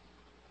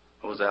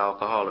 I was an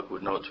alcoholic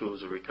with no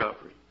tools of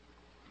recovery.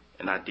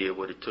 And I did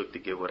what it took to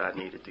get what I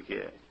needed to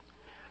get.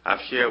 I've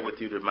shared with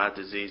you that my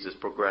disease is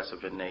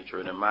progressive in nature,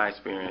 and in my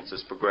experience,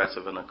 it's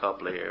progressive in a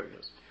couple of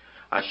areas.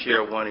 I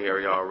share one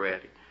area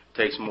already. It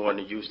takes more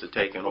than it used to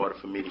take in order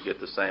for me to get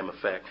the same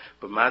effect.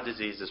 But my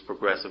disease is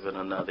progressive in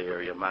another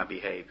area, my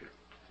behavior.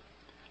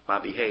 My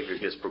behavior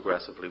gets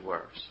progressively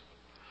worse.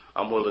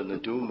 I'm willing to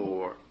do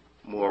more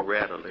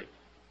readily,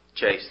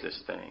 chase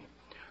this thing.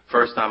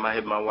 First time I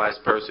hit my wife's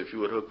purse, if you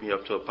would hook me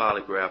up to a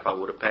polygraph, I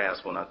would have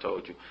passed when I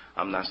told you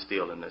I'm not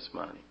stealing this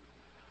money.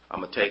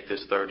 I'm going to take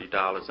this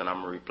 $30 and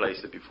I'm going to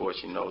replace it before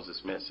she knows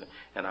it's missing.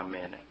 And I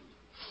meant it.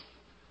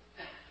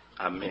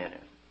 I meant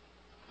it.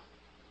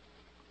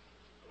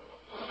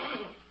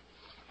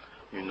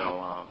 You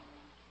know,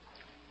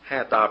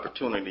 had the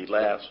opportunity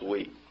last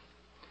week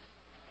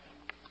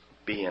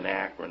be in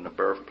Akron, the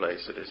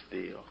birthplace of this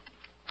deal.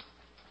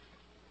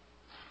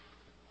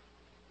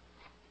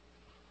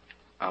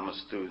 I'm a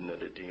student of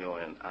the deal,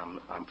 and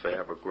I'm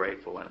forever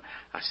grateful. And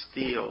I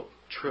still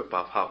trip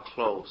off how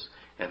close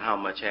and how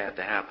much had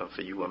to happen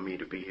for you and me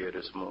to be here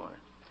this morning.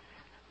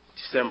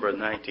 December of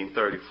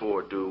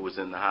 1934, dude was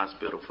in the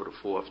hospital for the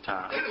 4th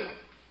time.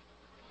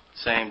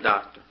 Same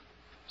doctor,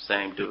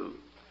 same dude.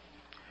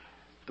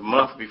 The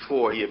month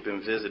before, he had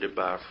been visited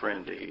by a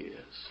friend of his.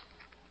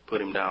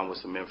 Put him down with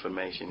some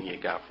information he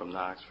had got from the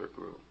Oxford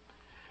group.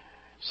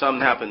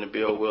 Something happened to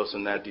Bill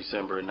Wilson that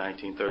December in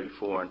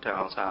 1934 in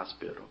Towns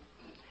Hospital.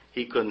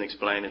 He couldn't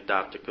explain it,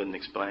 doctor couldn't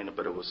explain it,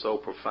 but it was so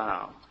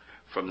profound.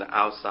 From the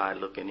outside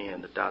looking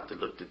in, the doctor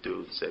looked at the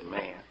dude and said,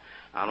 man,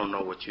 I don't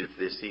know what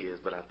this is,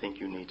 but I think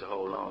you need to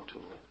hold on to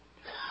it.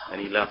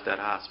 And he left that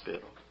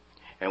hospital.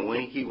 And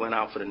when he went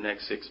out for the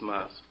next 6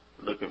 months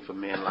looking for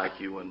men like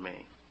you and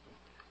me,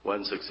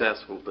 wasn't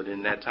successful, but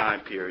in that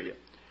time period,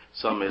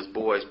 some of his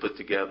boys put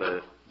together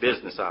a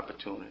business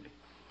opportunity.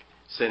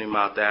 Sent him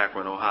out to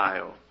Akron,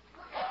 Ohio.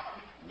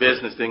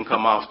 Business didn't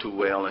come off too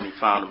well, and he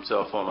found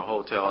himself in the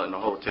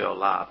hotel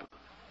lobby.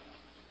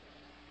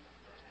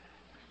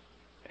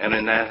 And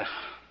in that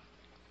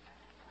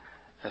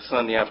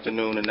Sunday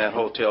afternoon in that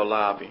hotel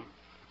lobby,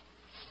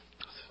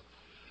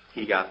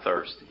 he got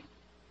thirsty.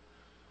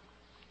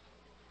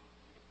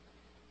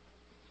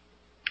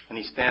 And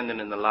he's standing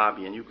in the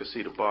lobby, and you could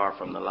see the bar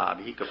from the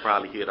lobby. He could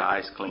probably hear the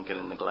ice clinking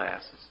in the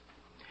glasses.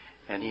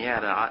 And he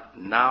had a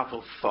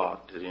novel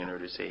thought that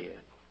entered his head.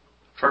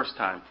 First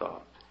time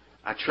thought.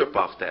 I trip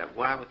off that.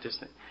 Why would this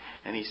thing?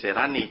 And he said,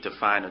 I need to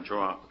find a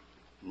drunk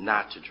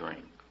not to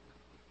drink.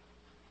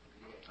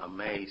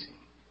 Amazing.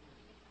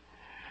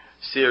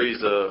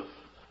 Series of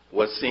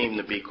what seem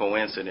to be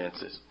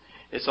coincidences.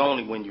 It's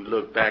only when you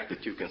look back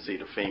that you can see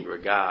the finger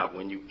of God.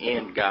 When you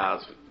in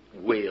God's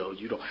will,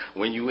 you don't.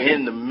 When you're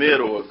in the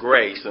middle of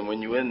grace and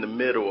when you're in the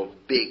middle of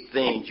big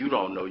things, you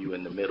don't know you're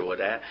in the middle of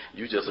that.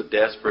 You're just a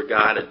desperate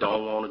guy that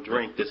don't want to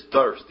drink, that's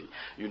thirsty.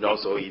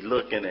 So he's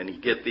looking and he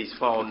get these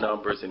phone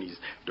numbers and he's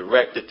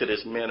directed to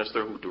this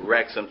minister who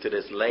directs him to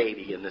this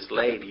lady, and this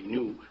lady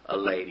knew a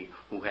lady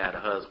who had a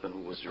husband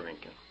who was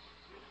drinking.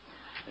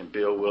 And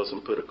Bill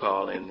Wilson put a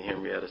call in to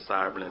Henrietta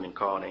Seiberling and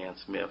called Ann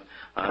Smith.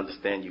 I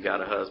understand you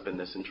got a husband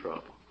that's in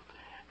trouble.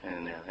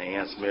 And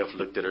Ann Smith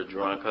looked at her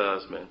drunk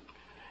husband,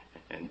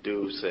 and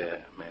dude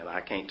said, man, I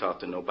can't talk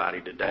to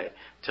nobody today.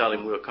 Tell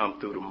him we'll come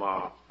through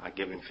tomorrow. I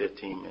give him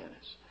 15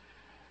 minutes.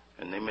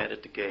 And they met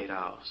at the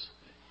gatehouse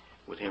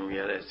with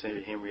Henrietta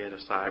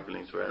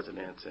Seiberling's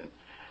residence. And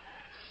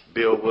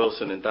Bill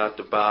Wilson and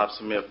Dr. Bob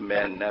Smith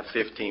met, and that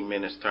 15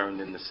 minutes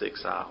turned into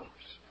 6 hours.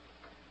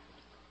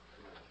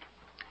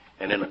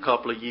 And in a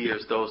couple of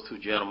years, those two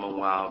gentlemen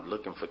were out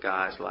looking for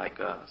guys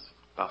like us.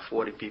 About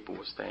 40 people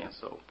were staying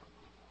sober.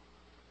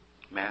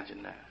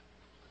 Imagine that.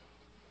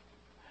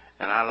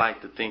 And I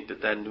like to think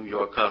that New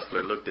York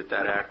hustler looked at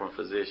that Akron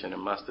physician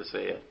and must have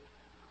said,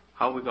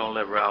 how are we going to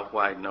let Ralph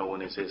White know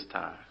when it's his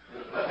time?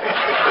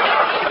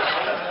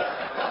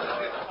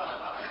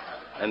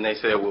 And they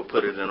said, we'll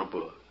put it in a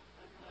book.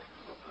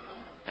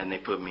 And they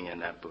put me in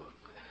that book.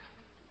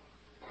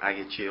 I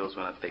get chills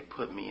when they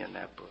put me in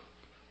that book.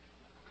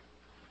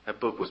 That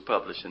book was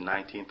published in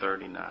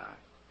 1939.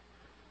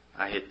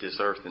 I hit this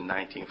earth in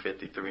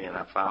 1953, and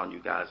I found you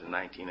guys in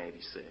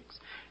 1986.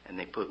 And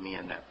they put me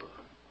in that book.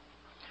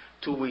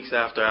 2 weeks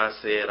after I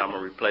said, I'm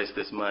going to replace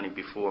this money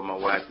before my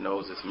wife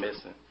knows it's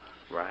missing,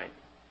 right?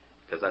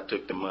 Because I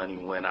took the money,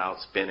 went out,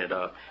 spent it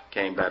up,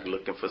 came back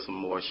looking for some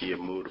more. She had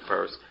moved the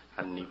purse.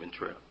 I didn't even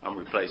trip. I'm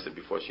going to replace it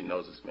before she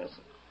knows it's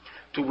missing.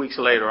 2 weeks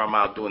later, I'm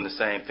out doing the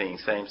same thing,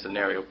 same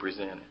scenario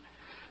presented.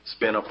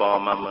 Spent up all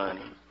my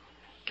money.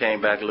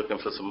 Came back looking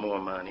for some more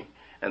money.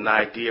 And the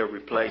idea of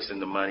replacing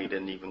the money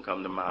didn't even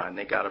come to mind.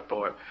 They got a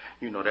part,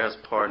 there's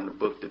a part in the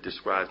book that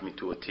describes me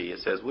to a T. It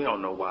says, we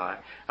don't know why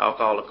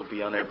alcoholic could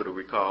be unable to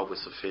recall with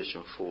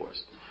sufficient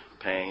force.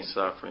 Pain,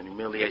 suffering,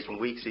 humiliation,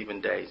 weeks,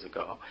 even days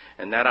ago.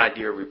 And that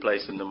idea of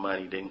replacing the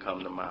money didn't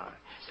come to mind.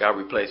 Got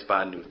replaced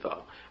by a new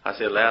thought. I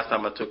said, last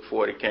time I took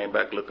 40, came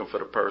back looking for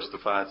the purse to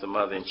find some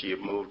other, and she had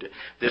moved it.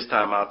 This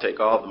time I'll take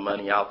all the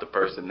money out the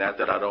purse, and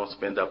that I don't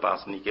spend up, I'll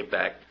sneak it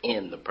back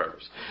in the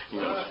purse.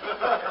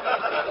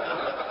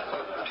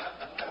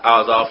 I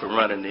was off and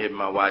running to hit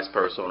my wife's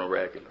purse on a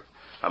regular.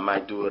 I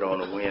might do it on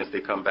a Wednesday,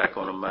 come back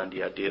on a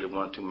Monday. I did it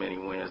one too many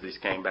Wednesdays,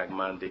 came back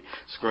Monday.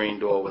 Screen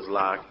door was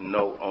locked,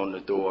 note on the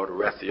door. The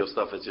rest of your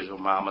stuff is at your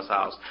mama's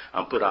house.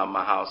 I'm put out of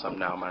my house. I'm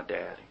now my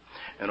daddy.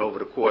 And over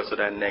the course of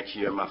that next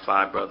year, my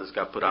 5 brothers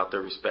got put out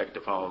their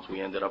respective homes. We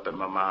ended up at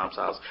my mom's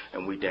house,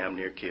 and we damn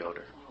near killed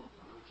her.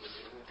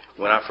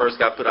 When I first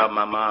got put out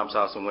my mom's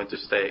house and went to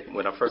stay at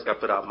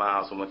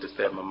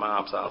my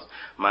mom's house,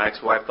 my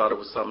ex-wife thought it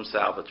was something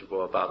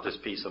salvageable about this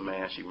piece of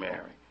man she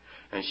married.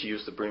 And she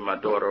used to bring my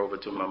daughter over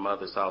to my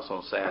mother's house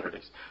on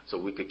Saturdays so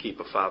we could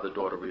keep a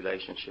father-daughter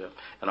relationship.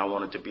 And I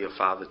wanted to be a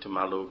father to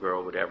my little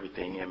girl with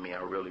everything in me.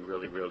 I really,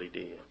 really, really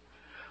did.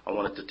 I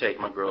wanted to take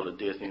my girl to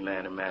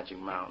Disneyland and Magic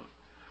Mountain.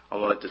 I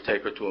wanted to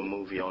take her to a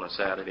movie on a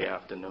Saturday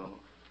afternoon.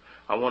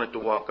 I wanted to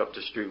walk up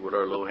the street with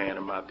her little hand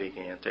in my big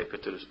hand, take her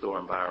to the store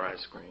and buy her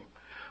ice cream.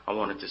 I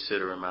wanted to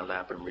sit her in my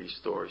lap and read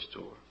stories to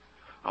her.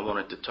 I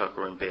wanted to tuck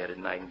her in bed at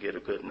night and get a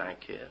good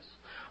night kiss.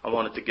 I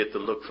wanted to get the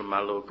look from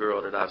my little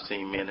girl that I've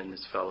seen men in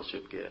this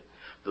fellowship get.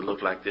 The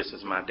look like this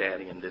is my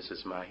daddy and this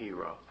is my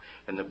hero.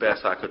 And the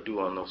best I could do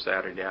on those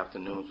Saturday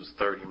afternoons was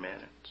 30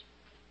 minutes.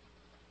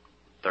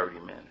 30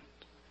 minutes.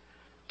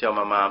 Tell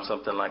my mom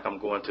something like I'm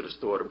going to the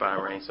store to buy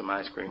Rain some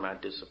ice cream,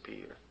 I'd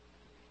disappear.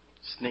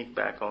 Sneak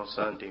back on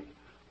Sunday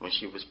when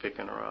she was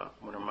picking her up,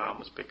 when her mom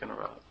was picking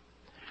her up.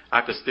 I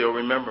could still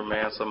remember,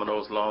 man, some of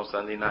those long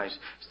Sunday nights,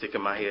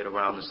 sticking my head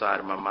around the side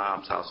of my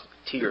mom's house,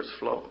 tears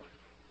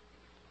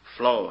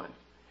flowing.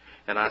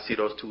 And I see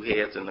those two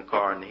heads in the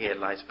car and the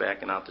headlights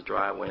backing out the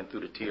driveway, and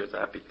through the tears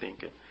I'd be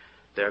thinking,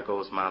 there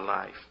goes my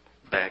life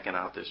backing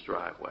out this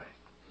driveway.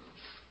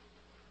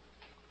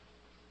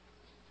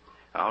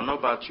 I don't know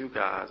about you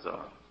guys.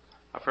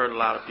 I've heard a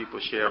lot of people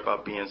share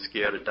about being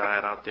scared of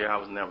dying out there. I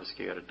was never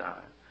scared of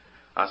dying.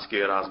 I was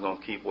scared I was going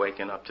to keep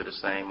waking up to the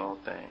same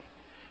old thing.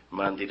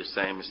 Monday the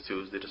same as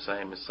Tuesday, the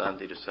same as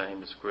Sunday, the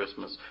same as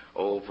Christmas,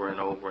 over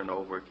and over and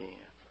over again.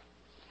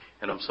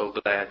 And I'm so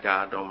glad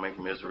God don't make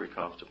misery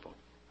comfortable.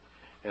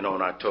 And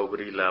on October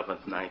the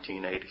 11th,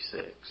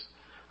 1986,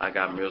 I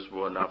got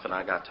miserable enough and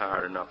I got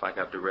tired enough. I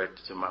got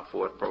directed to my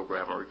fourth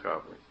program of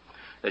recovery.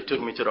 They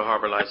took me to the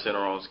Harbor Life Center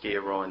on Skid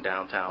Row in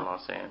downtown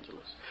Los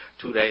Angeles.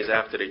 2 days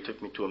after, they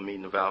took me to a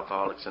meeting of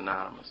Alcoholics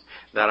Anonymous.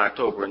 That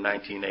October in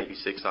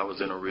 1986, I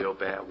was in a real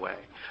bad way.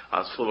 I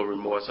was full of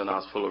remorse and I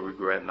was full of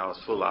regret, and I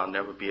was full I'll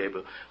never be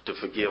able to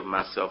forgive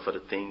myself for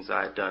the things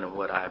I had done and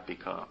what I had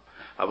become.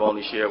 I've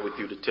only shared with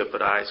you the tip of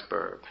the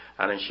iceberg.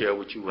 I didn't share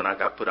with you when I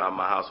got put out of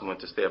my house and went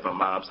to stay at my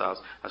mom's house,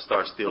 I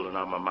started stealing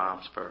out my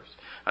mom's purse.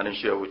 I didn't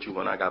share with you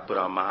when I got put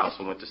out of my house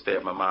and went to stay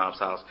at my mom's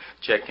house.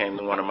 Check came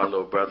to one of my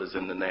little brothers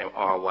in the name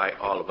R. White.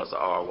 All of us are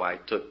R.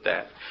 White. Took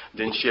that.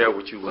 Didn't share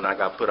with you when I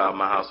got put out of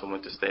my house and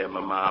went to stay at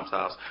my mom's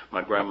house.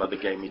 My grandmother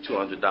gave me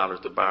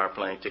 $200 to buy a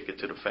plane ticket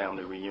to the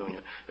family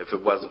reunion. If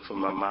it wasn't for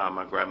my mom,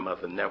 my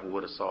grandmother never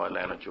would have saw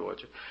Atlanta,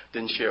 Georgia.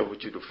 Didn't share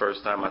with you the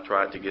first time I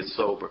tried to get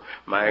sober.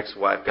 My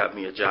ex-wife got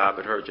me a job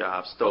at her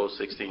job, stole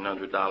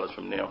 $1,600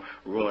 from them,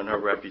 ruined her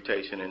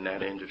reputation in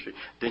that industry.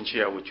 Didn't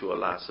share with you a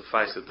lot.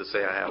 Suffice it to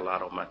say, I had a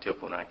lot on my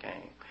tip when I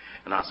came.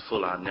 And I was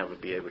full I'd never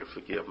be able to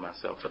forgive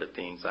myself for the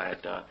things I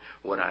had done,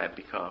 what I had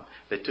become.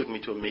 They took me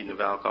to a meeting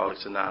of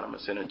Alcoholics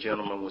Anonymous, and a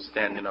gentleman was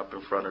standing up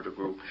in front of the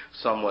group,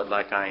 somewhat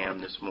like I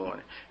am this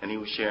morning. And he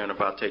was sharing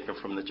about taking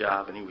from the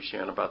job, and he was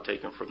sharing about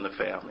taking from the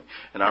family.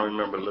 And I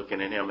remember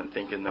looking at him and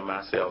thinking to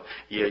myself,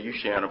 yeah, you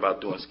sharing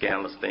about doing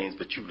scandalous things,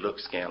 but you look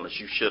scandalous.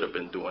 You should have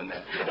been doing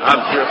that.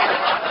 I'm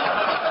different.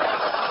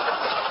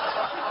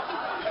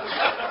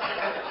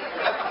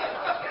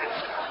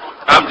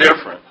 I'm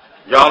different.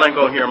 Y'all ain't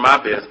going to hear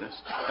my business.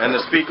 And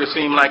the speaker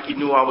seemed like he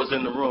knew I was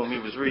in the room. He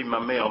was reading my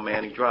mail,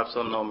 man. He dropped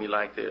something on me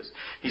like this.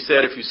 He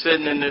said, if you're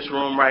sitting in this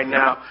room right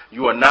now,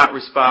 you are not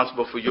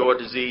responsible for your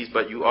disease,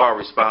 but you are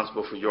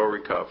responsible for your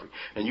recovery.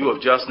 And you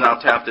have just now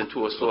tapped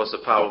into a source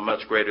of power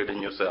much greater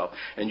than yourself.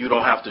 And you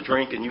don't have to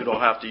drink and you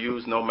don't have to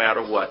use no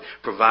matter what,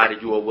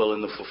 provided you are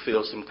willing to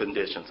fulfill some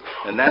conditions.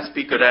 And that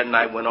speaker that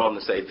night went on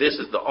to say, this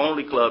is the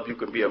only club you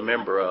can be a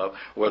member of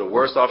where the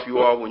worse off you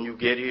are when you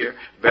get here,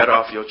 better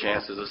off your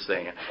chances of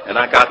staying. And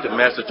I got the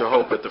message of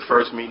hope at the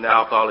first meeting of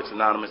Alcoholics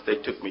Anonymous they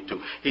took me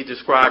to. He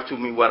described to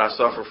me what I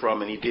suffer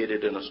from, and he did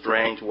it in a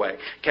strange way.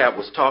 Cat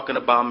was talking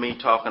about me,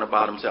 talking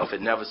about himself.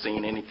 Had never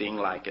seen anything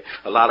like it.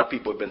 A lot of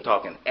people have been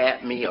talking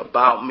at me,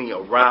 about me,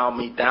 around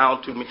me,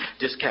 down to me.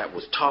 This cat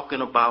was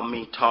talking about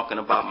me, talking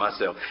about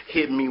myself,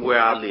 hitting me where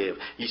I live.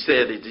 He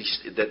said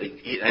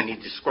and he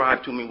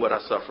described to me what I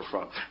suffer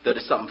from, that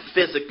it's something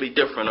physically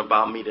different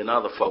about me than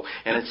other folk.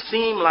 And it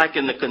seemed like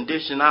in the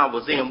condition I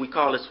was in, we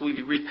call it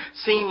Sweetie Reed,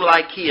 seemed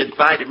like he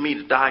invited me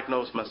to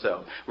diagnose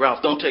myself.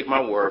 Ralph, don't take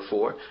my word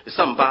for it. There's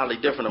something vitally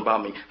different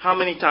about me. How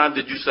many times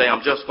did you say,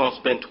 I'm just going to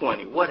spend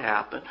 20? What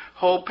happened?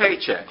 Whole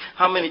paycheck.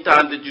 How many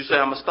times did you say,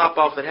 I'm going to stop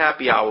off at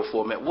happy hour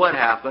for a minute? What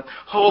happened?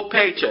 Whole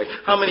paycheck.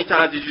 How many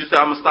times did you say,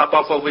 I'm going to stop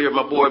off over here at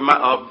my boy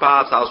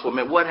Bob's house for a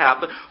minute? What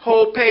happened?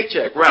 Whole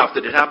paycheck. Ralph,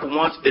 did it happen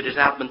once? Did it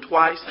happen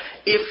twice?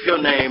 If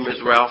your name is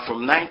Ralph,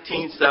 from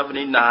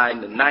 1979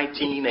 to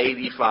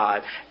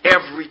 1985,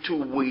 every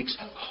 2 weeks,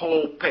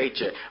 whole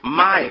paycheck.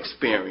 My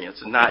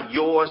experience, not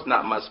yours,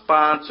 not my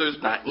sponsors,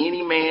 not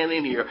any man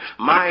in here.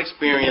 My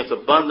experience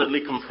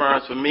abundantly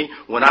confirms for me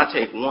when I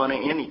take one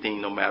or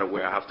anything, no matter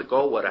where I have to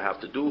go, what I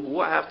have to do, who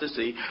I have to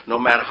see, no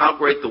matter how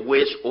great the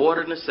wish or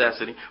the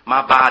necessity,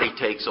 my body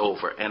takes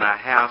over, and I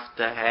have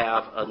to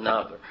have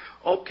another.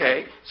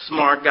 Okay,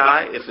 smart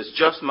guy, if it's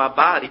just my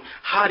body,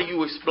 how do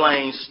you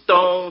explain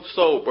stone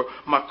sober,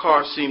 my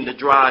car seemed to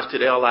drive to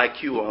the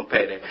LIQ on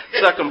payday?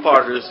 Second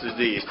part of this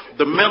disease,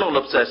 the mental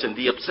obsession,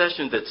 the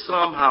obsession that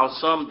somehow,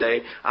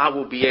 someday, I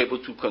will be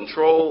able to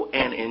control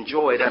and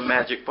enjoy that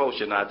magic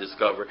potion I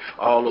discovered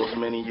all those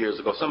many years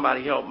ago.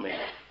 Somebody help me.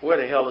 Where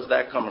the hell is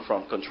that coming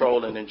from?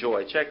 Control and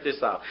enjoy. Check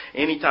this out.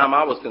 Anytime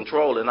I was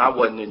controlling, I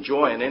wasn't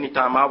enjoying.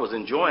 Anytime I was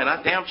enjoying,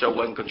 I damn sure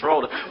wasn't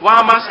controlling. Why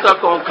am I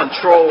stuck on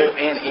control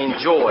and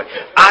enjoy?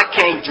 I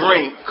can't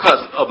drink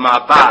because of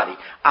my body.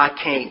 I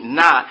can't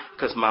not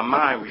because my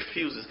mind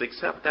refuses to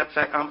accept that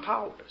fact. I'm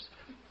powerless.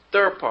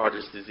 Third part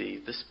is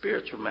disease, the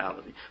spiritual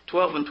malady.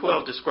 12 and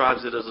 12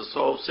 describes it as a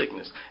soul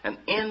sickness. And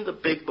in the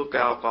big book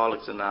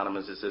Alcoholics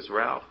Anonymous, it says,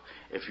 Ralph,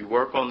 if you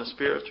work on the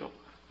spiritual,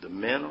 the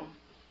mental,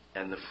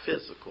 and the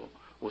physical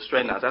will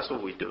straighten out. That's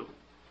what we do.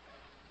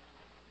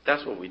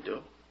 That's what we do.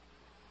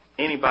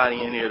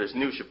 Anybody in here that's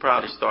new should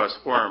probably start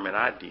squirming.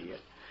 I did.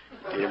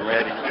 Getting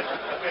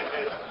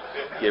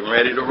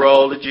ready to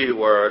roll the G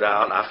word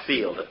out. I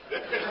feel it.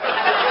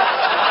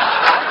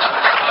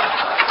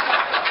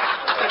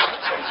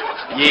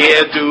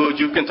 Yeah, dude,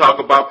 you can talk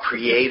about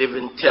creative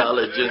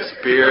intelligence,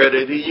 spirit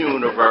of the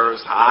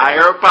universe,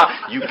 higher power.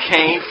 You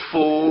can't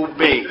fool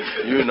me.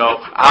 You know,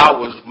 I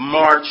was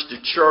marched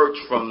to church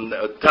from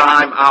the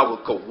time I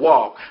could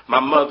walk. My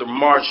mother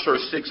marched her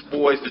 6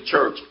 boys to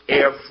church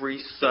every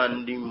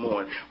Sunday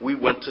morning. We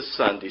went to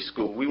Sunday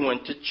school. We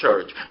went to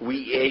church.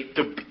 We ate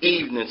the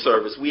evening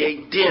service. We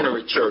ate dinner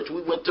at church.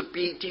 We went to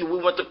PT. We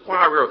went to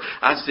choir.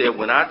 I said,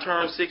 when I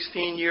turn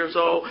 16 years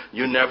old,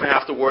 you never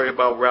have to worry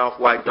about Ralph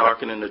White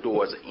darkening the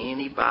doors of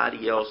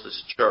anybody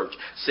else's church.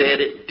 Said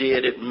it,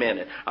 did it, meant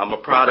it. I'm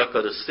a product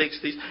of the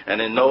 60s,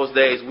 and in those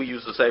days we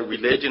used to say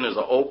religion is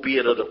an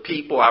opiate of the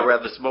people. I'd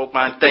rather smoke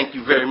mine. Thank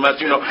you very much.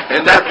 You know,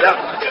 and that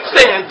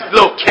saying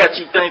little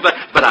catchy things like,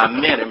 but I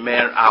meant it,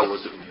 man. I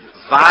was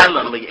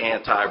violently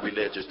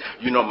anti-religious.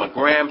 You know, my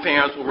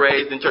grandparents were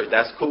raised in church.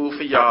 That's cool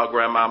for y'all,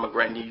 grandmama,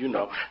 granny, you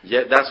know.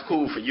 Yeah, that's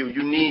cool for you.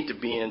 You need to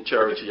be in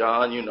church,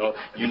 y'all. You know,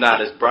 you're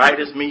not as bright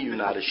as me. You're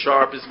not as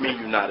sharp as me.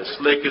 You're not as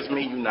slick as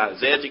me. You're not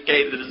as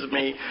educated as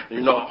me. You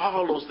know,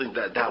 all those things.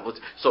 That was,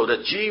 so the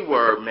G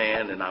word,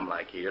 man, and I'm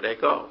like, here they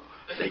go.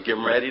 They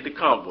getting ready to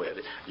come with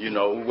it. You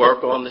know,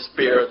 work on the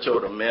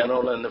spiritual, the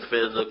mental, and the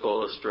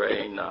physical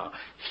astray. Now,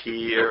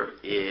 here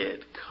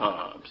it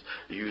comes.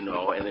 You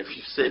know, and if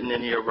you're sitting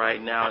in here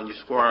right now and you're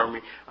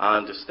squirming, I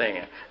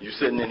understand. You're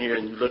sitting in here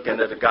and you're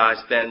looking at a guy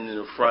standing in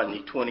the front and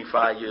he's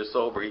 25 years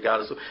sober. He got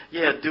a,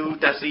 yeah,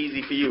 dude, that's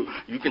easy for you.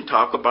 You can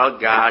talk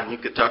about God and you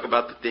can talk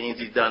about the things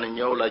he's done in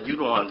your life. You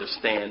don't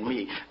understand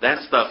me.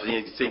 That stuff,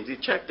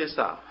 check this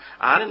out.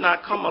 I did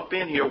not come up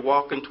in here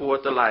walking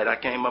toward the light. I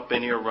came up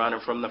in here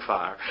running from the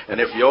fire. And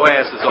if your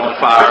ass is on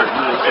fire,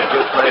 you it's a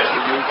good place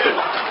for you too.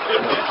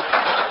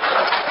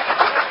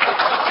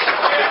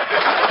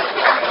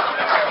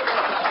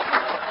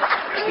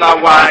 It's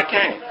not why I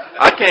came.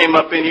 I came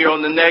up in here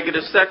on the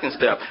negative second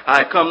step.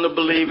 I come to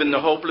believe in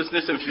the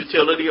hopelessness and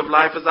futility of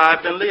life as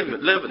I've been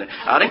living it.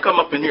 I didn't come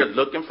up in here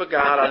looking for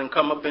God. I didn't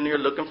come up in here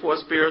looking for a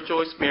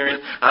spiritual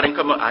experience. I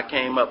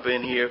came up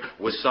in here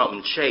with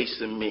something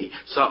chasing me,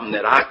 something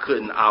that I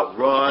couldn't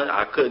outrun.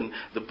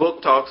 The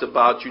book talks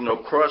about, you know,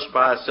 crushed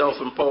by a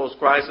self-imposed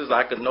crisis.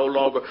 I could no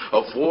longer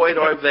avoid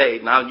or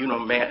evade. Now, you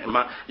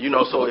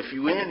know, so if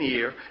you in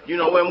here, you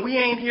know, and we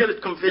ain't here to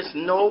convince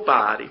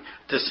nobody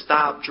to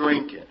stop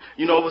drinking.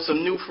 You know, with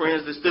some new friends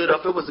that stood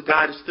up, it was a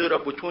guy that stood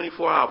up with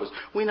 24 hours.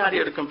 We're not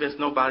here to convince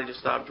nobody to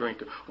stop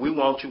drinking. We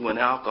want you when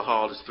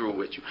alcohol is through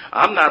with you.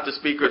 I'm not the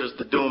speaker that's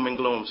the doom and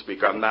gloom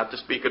speaker. I'm not the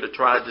speaker that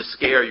tries to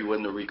scare you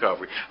in the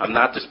recovery. I'm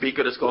not the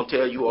speaker that's going to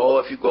tell you, oh,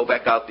 if you go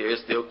back out there,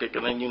 it's still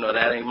kicking in. You know,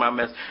 that ain't my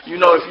mess. You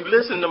know, if you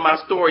listen to my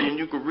story and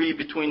you could read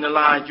between the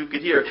lines, you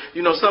could hear,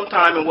 you know,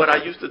 sometime in what I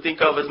used to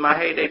think of as my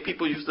heyday,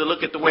 people used to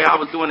look at the way I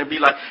was doing and be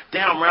like,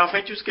 damn, Ralph,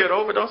 ain't you scared of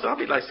overdose? I'll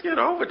be like, scared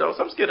of overdose?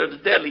 I'm scared of the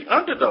deadly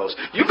underdose.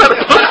 You better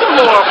put some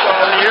more up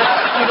on here,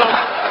 you know.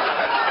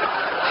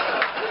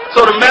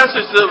 So the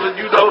message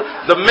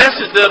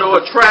that'll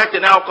attract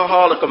an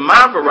alcoholic of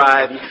my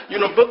variety, you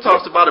know, book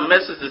talks about a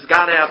message that's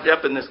got to have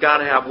depth and that's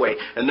got to have weight.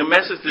 And the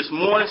message this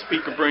morning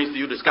speaker brings to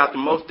you that's got the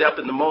most depth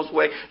and the most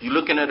weight, you're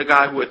looking at a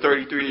guy who at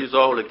 33 years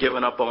old had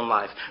given up on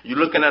life. You're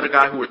looking at a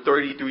guy who at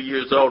 33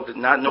 years old did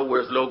not know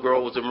where his little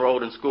girl was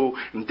enrolled in school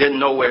and didn't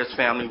know where his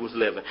family was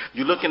living.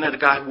 You're looking at a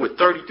guy who at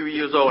 33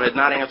 years old had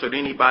not answered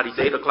anybody's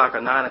 8 o'clock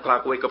or 9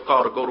 o'clock wake-up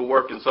call to go to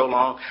work in so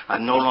long, I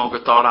no longer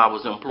thought I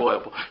was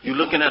employable. You're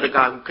looking at a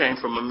guy who came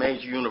from a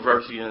major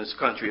university in this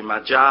country, and my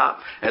job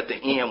at the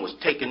end was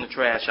taking the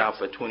trash out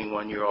for a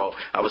 21-year-old.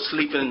 I was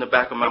sleeping in the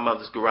back of my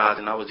mother's garage,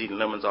 and I was eating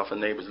lemons off a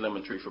neighbor's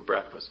lemon tree for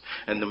breakfast.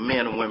 And the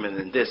men and women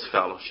in this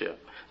fellowship,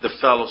 the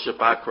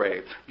fellowship I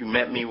craved, you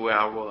met me where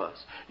I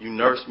was. You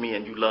nursed me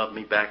and you loved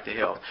me back to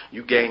health.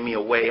 You gave me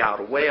a way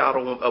out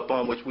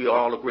upon which we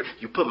all agree.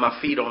 You put my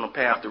feet on a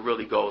path to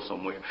really go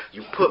somewhere.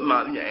 You put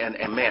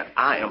and man,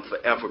 I am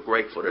forever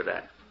grateful to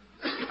that.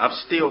 I'm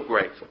still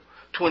grateful.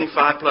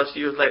 25 plus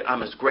years later,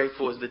 I'm as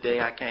grateful as the day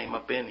I came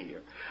up in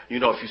here. You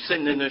know, if you're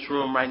sitting in this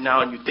room right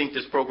now and you think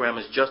this program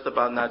is just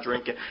about not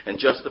drinking and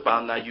just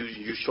about not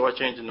using, you're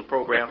shortchanging the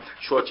program,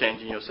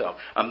 shortchanging yourself.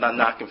 I'm not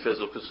knocking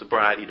physical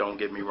sobriety, don't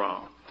get me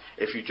wrong.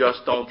 If you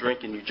just don't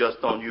drink and you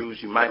just don't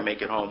use, you might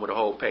make it home with a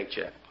whole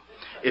paycheck.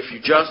 If you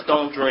just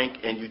don't drink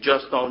and you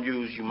just don't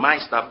use, you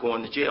might stop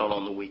going to jail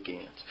on the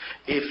weekends.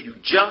 If you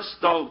just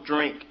don't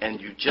drink and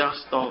you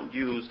just don't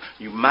use,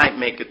 you might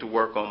make it to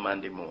work on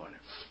Monday morning.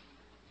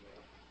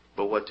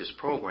 But what this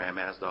program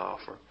has to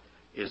offer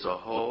is a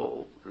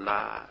whole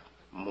lot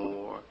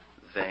more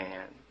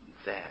than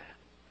that.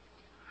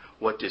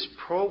 What this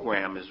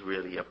program is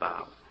really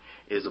about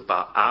is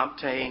about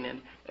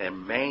obtaining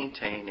and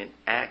maintaining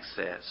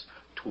access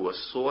to a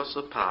source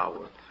of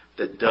power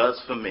that does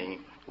for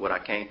me what I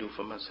can't do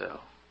for myself.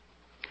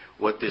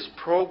 What this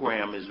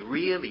program is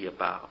really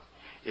about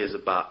is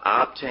about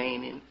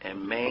obtaining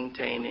and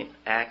maintaining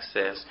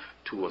access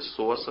to a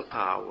source of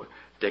power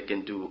that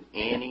can do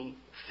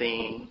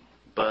anything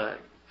but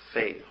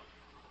fail.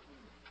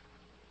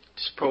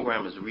 This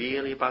program is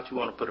really about you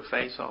want to put a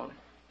face on it.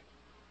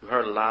 We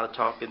heard a lot of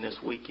talking this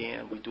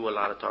weekend. We do a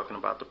lot of talking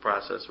about the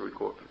process of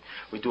recovery.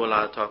 We do a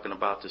lot of talking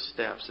about the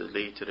steps that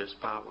lead to this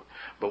power.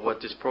 But what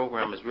this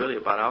program is really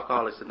about,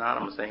 Alcoholics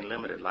Anonymous ain't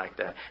limited like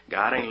that.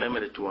 God ain't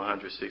limited to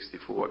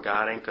 164.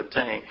 God ain't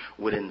contained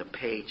within the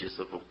pages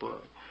of a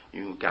book.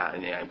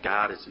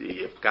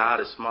 If God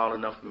is small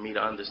enough for me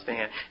to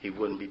understand, He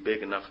wouldn't be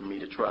big enough for me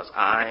to trust.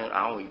 I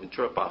don't even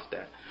trip off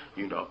that.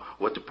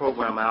 What the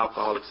program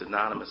Alcoholics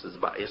Anonymous is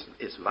about,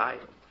 it's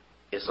vital.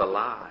 It's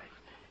alive.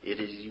 It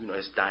is,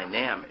 it's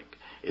dynamic.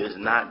 It is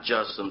not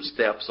just some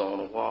steps on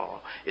a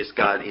wall. It's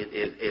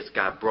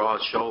got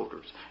broad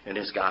shoulders, and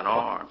it's got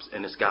arms,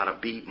 and it's got a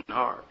beating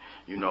heart.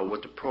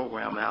 What the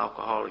program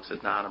Alcoholics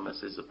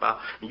Anonymous is about.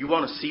 And you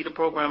want to see the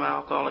program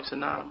Alcoholics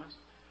Anonymous?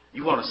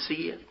 You want to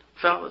see it,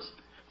 fellas?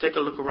 Take a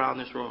look around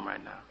this room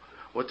right now.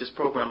 What this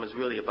program is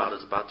really about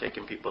is about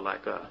taking people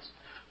like us,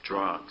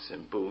 drunks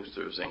and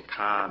boosters and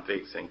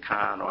convicts and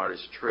con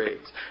artists,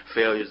 tricks,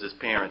 failures as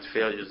parents,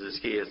 failures as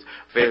kids,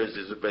 failures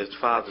as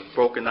fathers,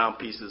 broken down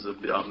pieces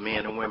of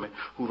men and women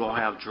who don't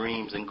have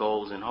dreams and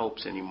goals and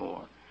hopes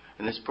anymore.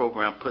 And this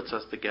program puts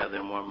us together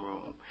in one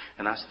room.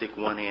 And I stick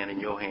one hand in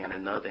your hand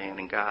and the other hand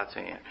in God's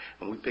hand.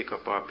 And we pick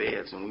up our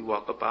beds and we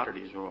walk up out of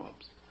these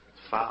rooms.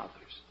 Fathers,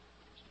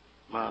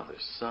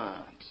 mothers,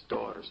 sons,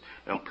 daughters,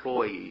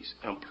 employees,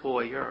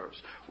 employers,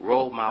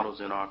 role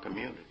models in our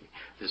community.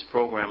 This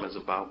program is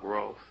about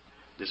growth.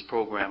 This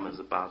program is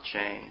about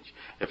change.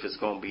 If it's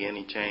going to be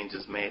any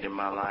changes made in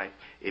my life,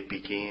 it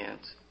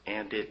begins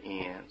and it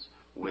ends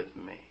with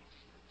me.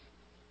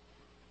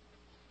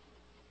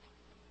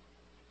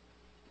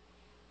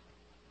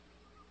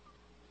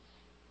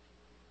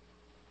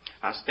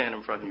 I stand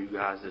in front of you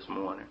guys this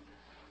morning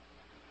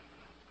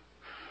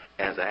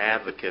as an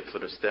advocate for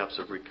the steps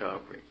of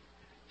recovery,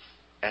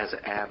 as an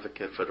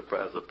advocate for the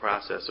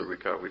process of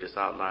recovery that's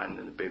outlined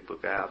in the Big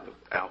Book of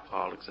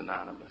Alcoholics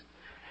Anonymous,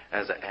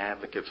 as an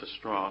advocate for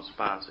strong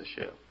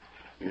sponsorship,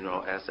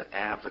 as an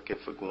advocate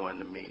for going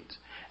to meets,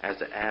 as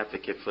an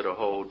advocate for the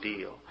whole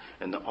deal.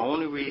 And the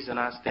only reason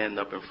I stand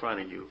up in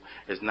front of you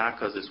is not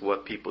because it's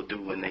what people do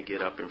when they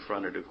get up in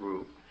front of the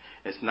group.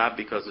 It's not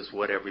because it's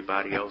what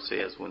everybody else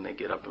says when they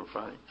get up in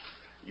front of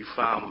you. You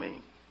found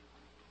me,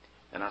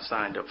 and I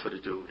signed up for the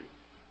duty.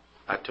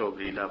 October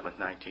 11th,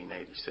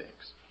 1986.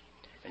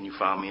 And you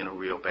found me in a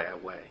real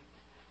bad way.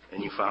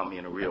 And you found me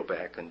in a real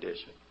bad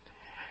condition.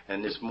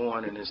 And this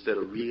morning, instead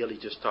of really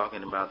just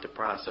talking about the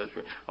process,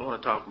 I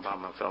want to talk about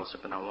my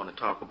fellowship, and I want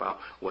to talk about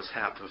what's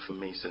happened for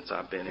me since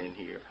I've been in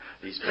here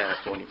these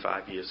past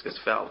 25 years. Because,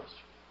 fellas,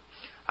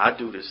 I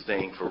do this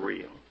thing for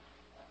real.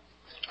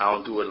 I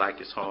don't do it like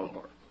it's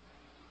homework.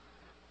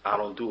 I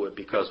don't do it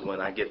because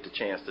when I get the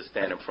chance to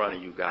stand in front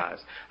of you guys,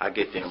 I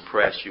get to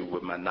impress you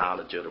with my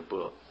knowledge of the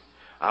book.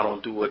 I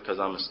don't do it because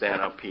I'm going to stand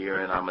up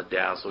here and I'm going to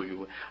dazzle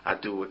you. I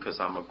do it because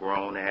I'm a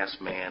grown-ass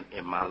man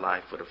in my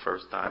life for the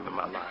first time in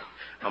my life.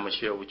 I'm going to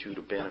share with you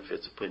the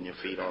benefits of putting your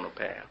feet on a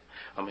path.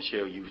 I'm going to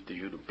share with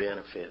you the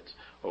benefits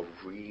of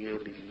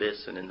really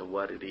listening to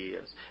what it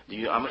is.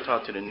 I'm going to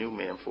talk to the new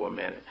men for a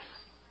minute.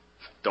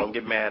 Don't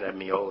get mad at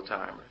me,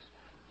 old-timers.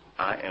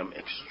 I am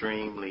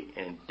extremely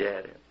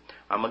indebted.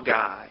 I'm a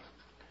guy.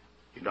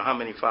 You know how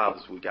many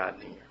fathers we got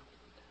in here?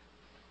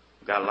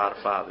 We got a lot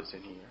of fathers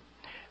in here.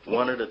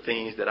 One of the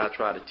things that I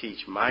try to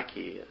teach my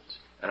kids,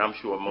 and I'm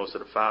sure most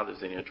of the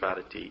fathers in here try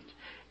to teach,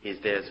 is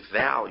there's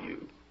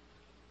value.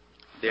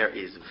 There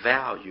is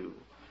value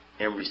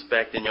in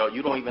respecting y'all.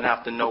 You don't even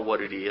have to know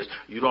what it is.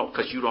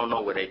 Because you don't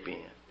know where they've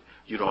been.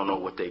 You don't know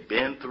what they've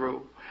been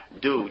through.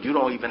 Dude, you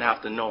don't even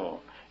have to know them.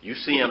 You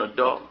see an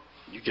adult,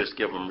 you just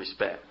give them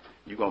respect.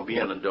 You're going to be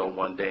an adult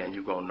one day and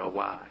you're going to know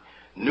why.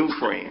 New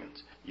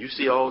friends, you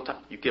see old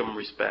time, you give them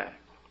respect.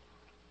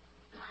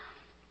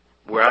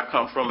 Where I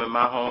come from in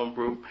my home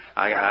group,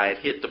 I had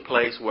hit the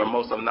place where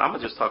most of them, I'm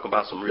going to just talk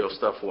about some real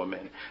stuff for a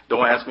minute.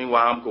 Don't ask me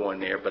why I'm going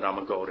there, but I'm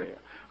going to go there.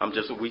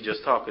 We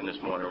just talking this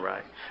morning,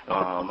 right?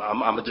 I'm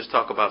going to just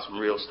talk about some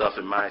real stuff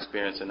in my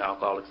experience in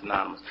Alcoholics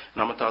Anonymous.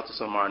 And I'm going to talk to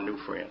some of our new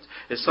friends.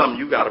 It's something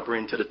you got to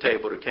bring to the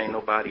table that can't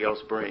nobody else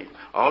bring.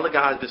 All the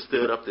guys that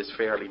stood up is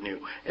fairly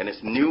new. And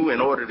it's new in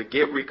order to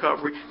get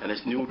recovery, and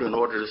it's new in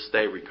order to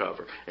stay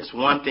recovered. It's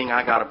one thing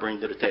I got to bring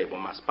to the table.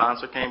 My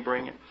sponsor can't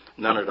bring it.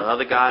 None of the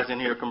other guys in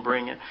here can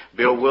bring it.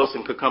 Bill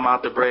Wilson could come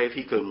out the brave.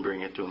 He couldn't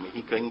bring it to me.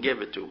 He couldn't give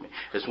it to me.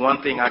 It's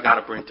one thing I got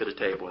to bring to the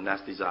table, and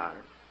that's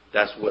desire.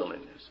 That's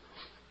willingness.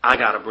 I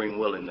got to bring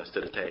willingness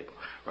to the table.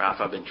 Ralph,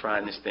 I've been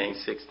trying this thing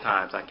 6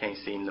 times. I can't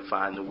seem to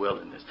find the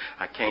willingness.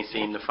 I can't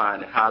seem to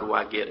find it. How do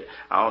I get it?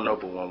 I don't know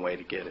but one way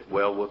to get it.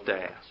 Well, whoop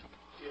the ass.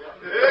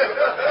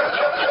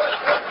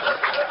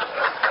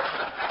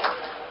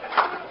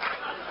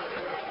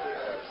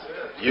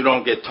 You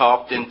don't get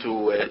talked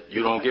into it.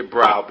 You don't get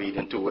browbeat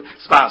into it.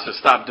 Sponsor,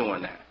 stop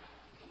doing that.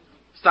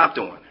 Stop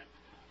doing it.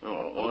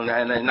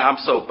 And I'm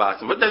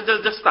soapboxing, but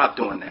just stop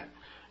doing that.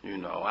 You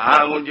know,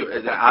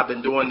 I've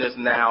been doing this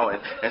now,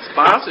 and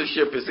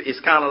sponsorship is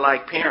kind of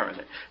like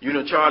parenting. You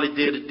know, Charlie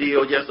did a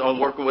deal yesterday on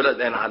working with us,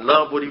 and I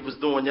love what he was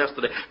doing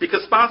yesterday,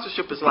 because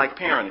sponsorship is like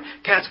parenting.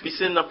 Cats be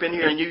sitting up in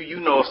here, and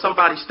you know, if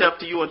somebody step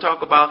to you and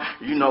talk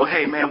about, you know,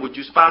 hey man, would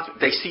you sponsor?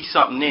 They see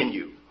something in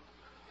you.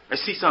 They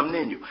see something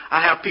in you.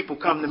 I have people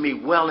come to me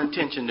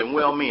well-intentioned and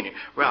well-meaning.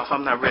 Ralph,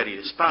 I'm not ready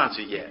to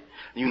sponsor yet.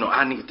 You know,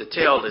 I need to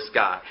tell this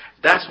guy.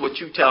 That's what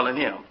you telling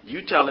him.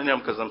 You telling him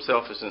because I'm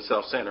selfish and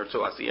self-centered,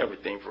 so I see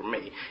everything from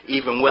me,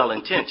 even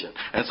well-intentioned.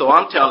 And so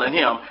I'm telling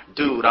him,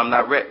 dude, I'm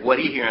not ready. What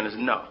he hearing is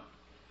no.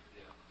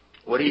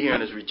 What he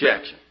hearing is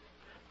rejection.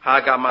 How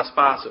I got my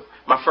sponsor,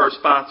 my first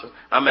sponsor,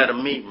 I'm at a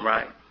meeting,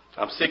 right?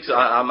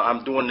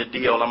 I'm doing the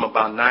deal. I'm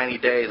about 90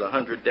 days,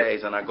 100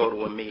 days, and I go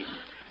to a meeting,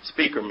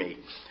 speaker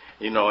meeting.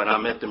 You know, and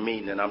I'm at the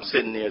meeting, and I'm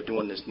sitting there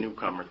doing this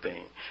newcomer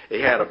thing.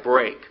 They had a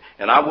break,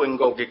 and I wouldn't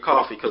go get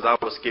coffee because I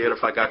was scared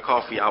if I got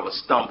coffee, I would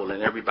stumble,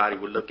 and everybody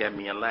would look at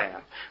me and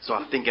laugh. So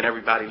I'm thinking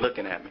everybody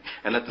looking at me.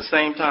 And at the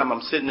same time, I'm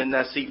sitting in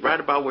that seat right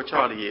about where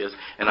Charlie is,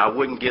 and I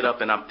wouldn't get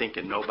up, and I'm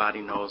thinking nobody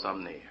knows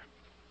I'm there.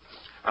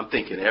 I'm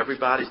thinking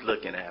everybody's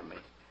looking at me,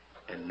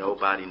 and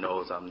nobody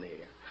knows I'm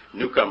there.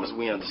 Newcomers,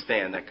 we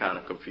understand that kind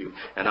of confusion.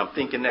 And I'm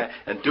thinking that,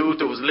 and dude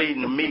that was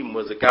leading the meeting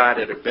was a guy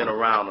that had been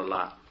around a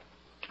lot.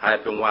 I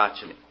had been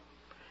watching him,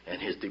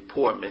 and his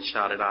deportment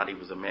shouted out he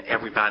was a man.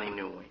 Everybody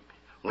knew him.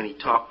 When he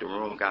talked, the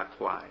room got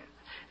quiet.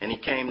 And he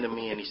came to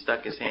me, and he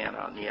stuck his hand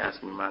out, and he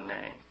asked me my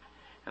name.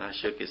 And I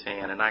shook his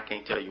hand, and I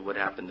can't tell you what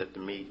happened at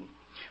the meeting.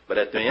 But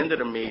at the end of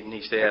the meeting,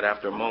 he said,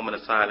 after a moment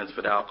of silence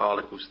for the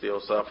alcoholic who still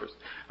suffers,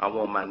 I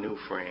want my new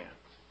friend,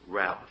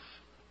 Ralph.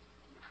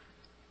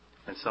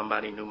 And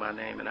somebody knew my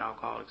name in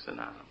Alcoholics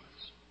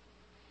Anonymous.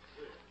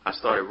 I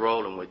started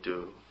rolling with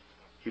dude.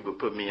 He would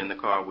put me in the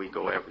car. We'd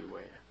go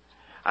everywhere.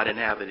 I didn't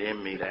have it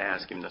in me to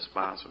ask him to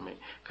sponsor me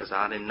because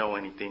I didn't know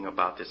anything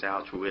about this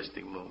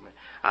altruistic movement.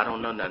 I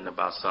don't know nothing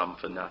about something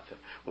for nothing.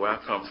 Where I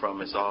come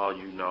from is all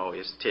you know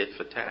is tit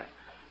for tat.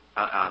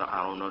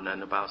 I don't know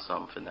nothing about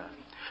something for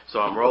nothing. So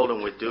I'm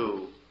rolling with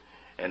dude,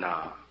 and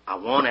I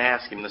want to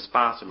ask him to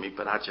sponsor me,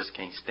 but I just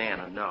can't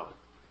stand a no.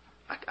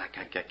 I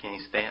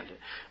can't stand it.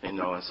 You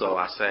know, and so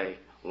I say,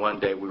 one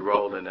day we're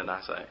rolling, and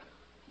I say,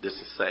 this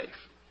is safe.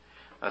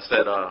 I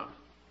said,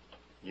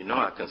 you know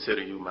I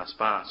consider you my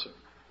sponsor.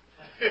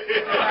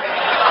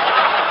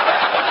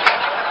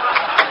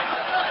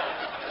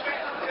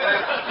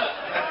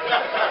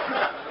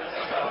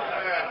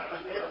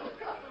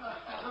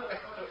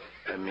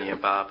 And me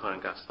and Bob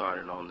Hunt got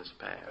started on this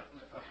path.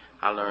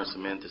 I learned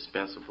some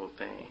indispensable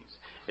things.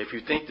 If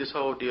you think this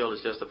whole deal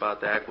is just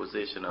about the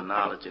acquisition of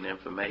knowledge and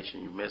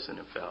information, you're missing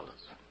it, fellas.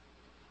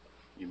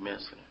 You're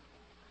missing it.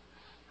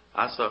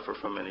 I suffer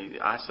from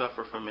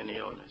an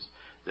illness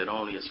that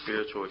only a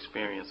spiritual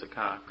experience can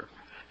conquer.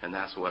 And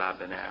that's what I've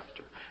been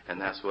after. And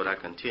that's what I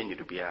continue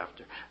to be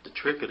after. The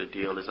trick of the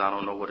deal is I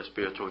don't know what a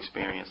spiritual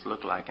experience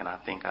looks like, and I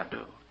think I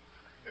do.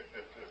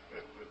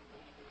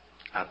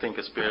 I think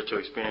a spiritual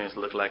experience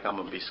look like I'm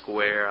going to be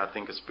square. I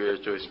think a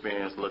spiritual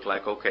experience look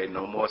like, okay,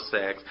 no more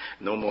sex,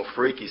 no more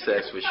freaky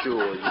sex for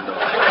sure, you know.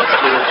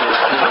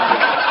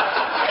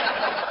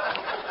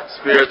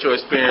 Spiritual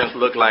experience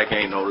look like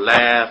ain't no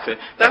laughing.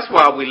 That's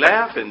why we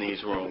laugh in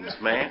these rooms,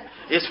 man.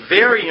 It's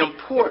very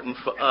important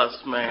for us,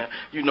 man.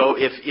 You know,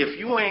 if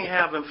you ain't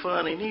having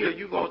fun in here,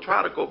 you're going to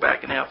try to go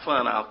back and have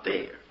fun out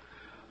there.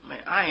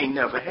 Man, I ain't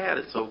never had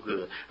it so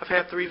good. I've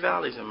had 3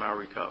 valleys in my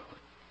recovery.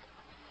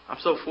 I'm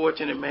so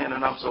fortunate, man,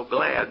 and I'm so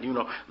glad. You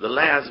know, the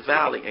last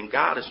valley, and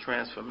God is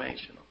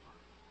transformational.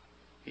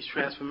 He's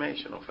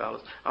transformational,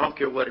 fellas. I don't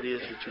care what it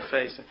is that you're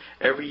facing.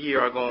 Every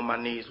year I go on my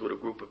knees with a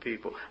group of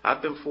people.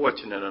 I've been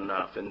fortunate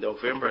enough. In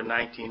November of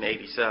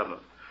 1987,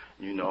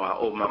 you know,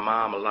 my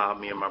mom allowed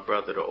me and my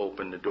brother to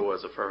open the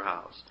doors of her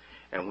house.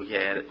 And we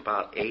had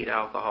about 8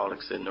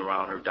 alcoholics sitting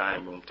around her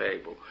dining room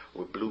table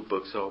with blue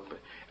books open.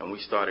 And we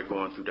started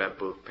going through that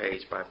book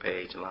page by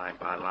page, line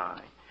by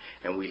line.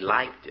 And we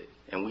liked it.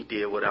 And we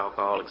did what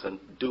alcoholics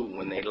do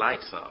when they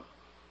like something.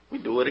 We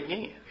do it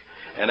again.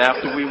 And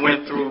after we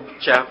went through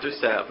chapter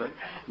 7,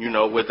 you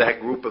know, with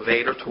that group of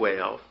 8 or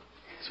 12,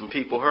 some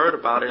people heard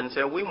about it and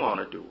said, we want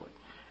to do it.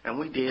 And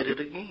we did it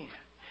again.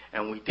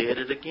 And we did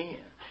it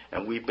again.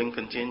 And we've been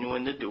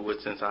continuing to do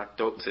it since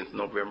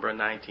November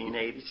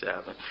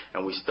 1987.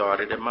 And we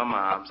started at my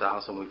mom's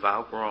house, and we've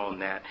outgrown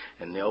that.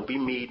 And they'll be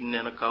meeting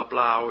in a couple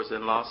of hours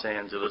in Los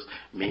Angeles,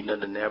 meeting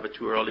at the Never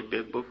Too Early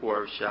Big Book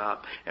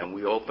Workshop. And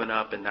we open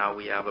up, and now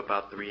we have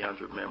about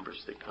 300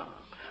 members that come.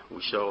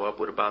 We show up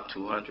with about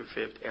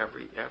 250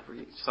 every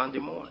Sunday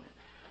morning.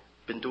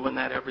 Been doing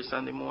that every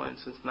Sunday morning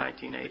since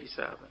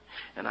 1987.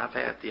 And I've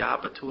had the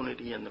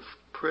opportunity and the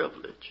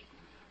privilege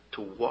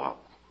to walk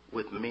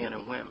with men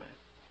and women,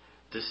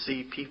 to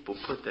see people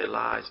put their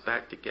lives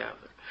back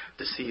together,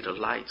 to see the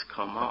lights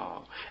come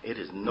on. It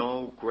is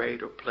no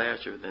greater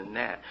pleasure than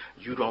that.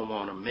 You don't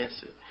want to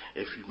miss it.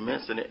 If you're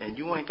missing it, and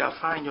you ain't got to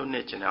find your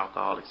niche in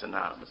Alcoholics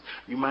Anonymous.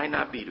 You might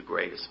not be the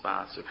greatest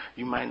sponsor.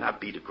 You might not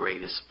be the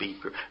greatest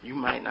speaker. You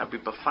might not be,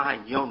 but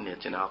find your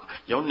niche in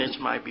Alcoholics. Your niche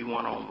might be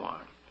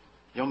one-on-one.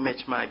 Your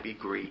Mitch might be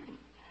greeting.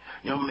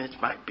 Your Mitch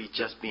might be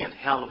just being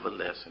hell of a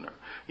listener.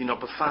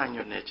 But find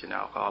your niche in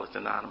Alcoholics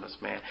Anonymous,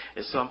 man.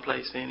 It's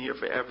someplace in here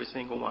for every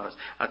single one of us.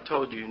 I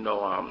told you, and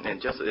I'm going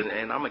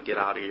to get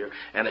out of here.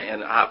 And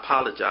I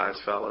apologize,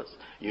 fellas.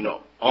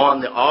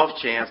 On the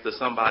off chance that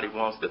somebody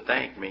wants to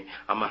thank me,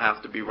 I'm going to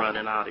have to be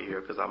running out of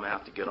here because I'm going to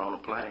have to get on a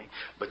plane.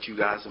 But you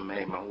guys have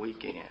made my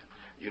weekend.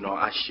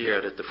 I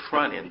shared at the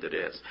front end of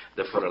this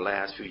that for the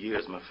last few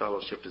years my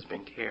fellowship has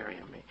been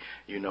carrying me.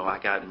 I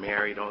got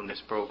married on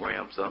this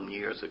program some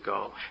years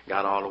ago,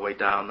 got all the way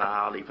down the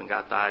aisle, even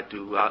got the I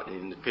do out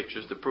in the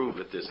pictures to prove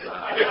it this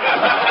time.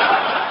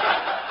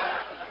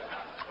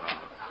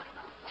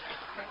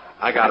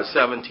 I got a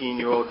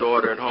 17-year-old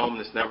daughter at home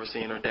that's never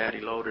seen her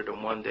daddy loaded,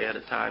 and one day at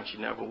a time she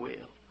never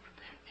will.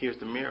 Here's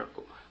the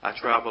miracle. I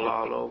travel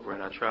all over,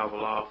 and I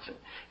travel often.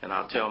 And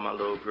I'll tell my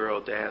little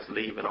girl, Dad's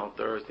leaving on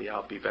Thursday.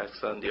 I'll be back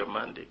Sunday or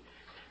Monday.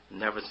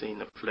 Never seen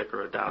the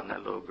flicker of doubt in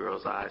that little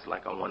girl's eyes,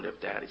 like I wonder if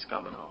Daddy's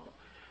coming home.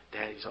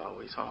 Daddy's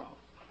always home.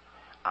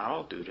 I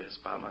don't do this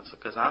by myself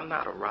because I'm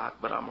not a rock,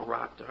 but I'm a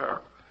rock to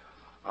her.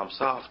 I'm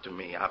soft to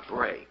me. I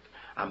break.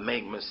 I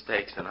make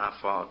mistakes, and I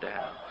fall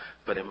down.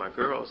 But in my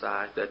girl's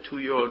eyes, that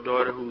 2-year-old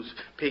daughter whose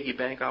piggy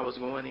bank I was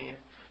going in,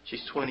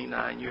 she's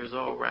 29 years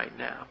old right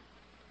now.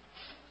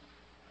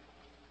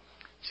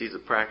 She's a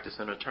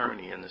practicing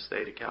attorney in the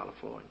state of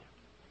California.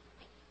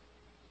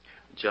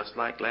 Just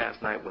like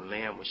last night when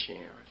Lynn was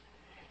sharing.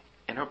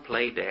 And her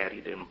play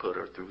daddy didn't put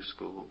her through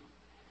school.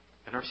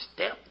 And her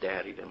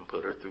stepdaddy didn't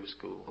put her through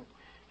school.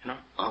 And her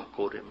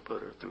uncle didn't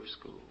put her through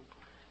school.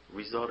 The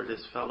result of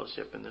this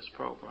fellowship in this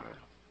program.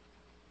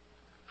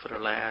 For the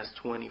last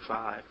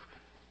 25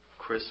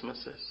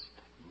 Christmases,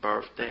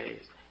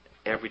 birthdays,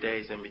 every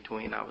day's in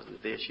between, I was the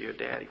this year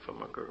daddy for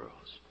my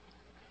girls.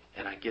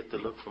 And I get the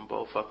look from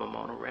both of them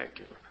on a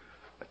regular.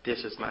 But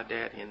this is my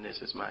daddy and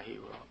this is my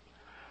hero.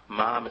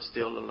 Mom is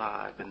still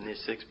alive, and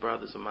there's 6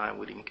 brothers of mine,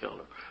 we didn't kill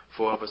her.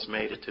 4 of us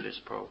made it to this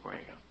program.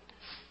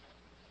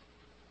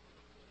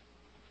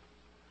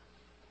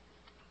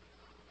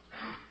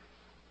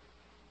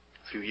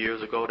 A few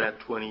years ago, that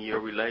 20-year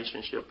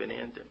relationship had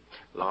ended.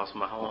 Lost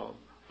my home,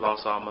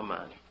 lost all my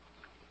money.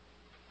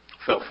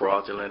 Felt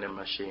fraudulent in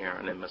my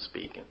sharing and my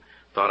speaking.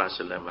 Thought I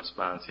should let my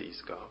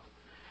sponsees go.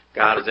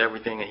 God is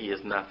everything and He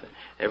is nothing.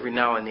 Every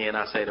now and then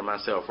I say to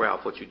myself,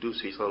 Ralph, what you do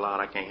speak so loud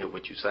I can't hear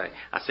what you say.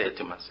 I say it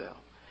to myself.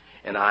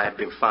 And I have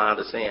been fond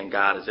of saying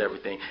God is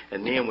everything.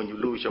 And then when you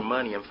lose your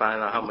money and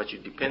find out how much you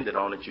depended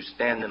on it, you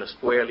stand in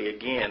squarely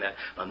again at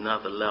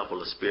another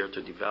level of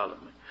spiritual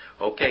development.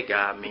 Okay,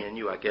 God, me and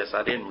you, I guess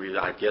I didn't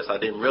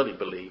really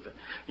believe it.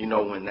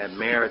 When that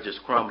marriage is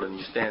crumbling,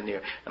 you stand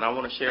there. And I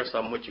want to share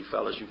something with you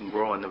fellas. You can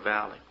grow in the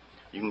valley.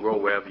 You can grow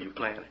wherever you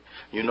plant it.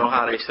 You know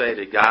how they say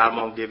that God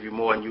won't give you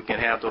more than you can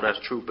handle? That's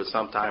true, but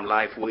sometimes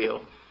life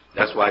will.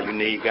 That's why you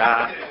need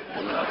God.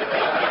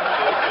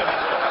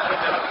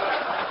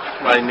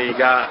 Why you need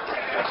God?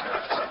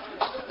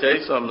 Tell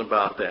you something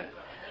about that.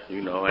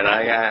 And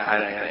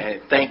I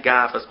thank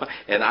God for.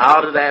 And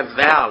out of that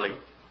valley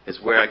is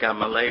where I got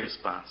my latest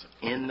sponsor.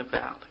 In the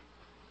valley.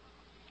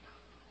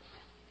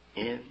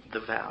 In the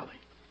valley.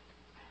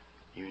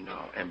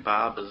 And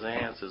Bob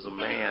Bazance is a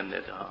man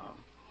that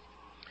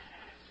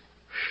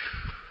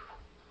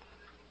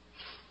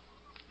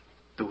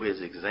through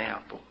his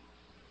example,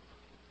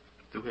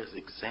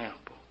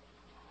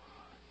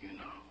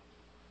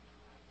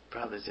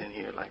 brothers in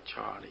here like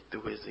Charlie,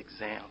 through his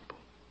example,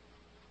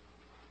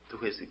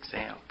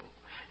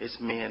 it's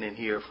men in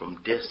here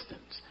from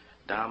distance.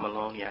 Don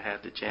Maloney, I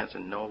had the chance to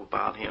know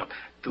about him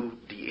through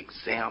the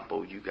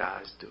example you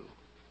guys do.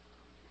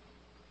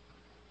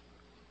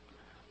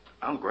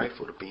 I'm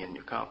grateful to be in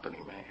your company,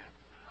 man.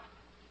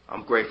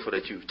 I'm grateful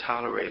that you've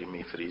tolerated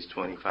me for these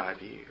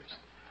 25 years.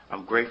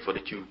 I'm grateful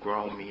that you've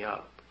grown me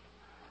up.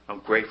 I'm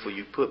grateful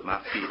you put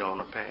my feet on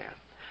the path.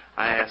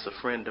 I asked a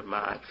friend of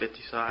mine,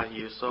 55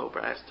 years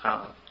sober, I asked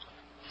Tom.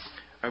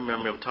 I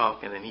remember him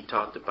talking, and he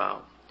talked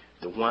about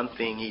the one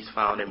thing he's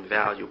found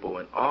invaluable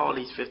in all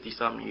these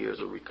 50-something years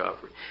of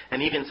recovery.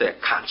 And he didn't say a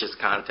conscious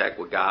contact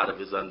with God of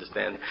his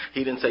understanding.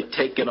 He didn't say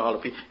taking all the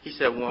people. He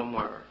said one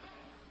word.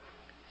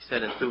 He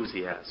said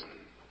enthusiasm.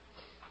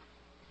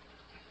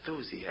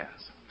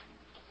 Enthusiasm.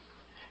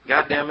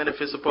 God damn it, if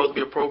it's supposed to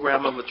be a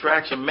program of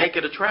attraction, make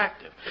it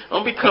attractive.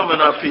 Don't be coming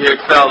up here,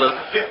 fellas.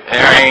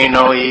 There ain't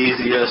no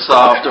easier,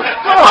 softer.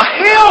 Oh,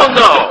 hell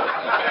no.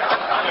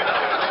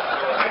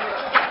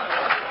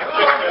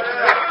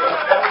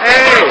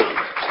 Hey,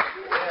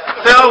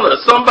 fellas,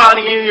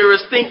 somebody in here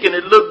is thinking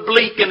it look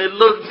bleak and it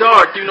look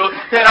dark.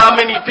 How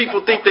many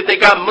people think that they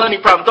got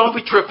money problems? Don't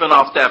be tripping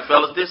off that,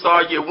 fellas. This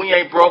all year, we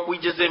ain't broke. We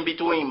just in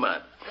between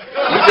money.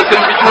 We just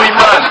in between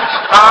money.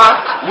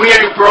 We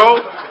ain't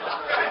broke.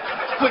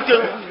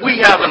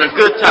 We having a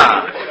good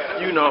time.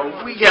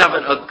 We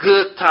having a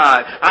good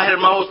time. I had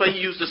my old friend, he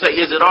used to say,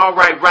 is it all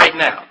right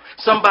now?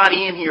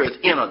 Somebody in here is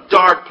in a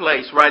dark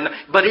place right now,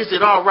 but is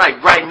it all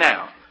right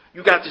now?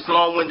 You got this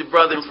long-winded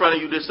brother in front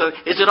of you. Is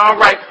it all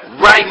right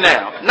right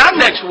now? Not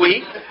next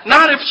week.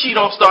 Not if she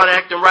don't start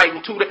acting right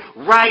in 2 days.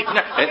 Right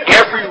now. And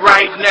every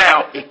right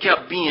now, it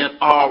kept being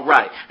all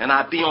right. And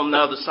I'd be on the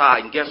other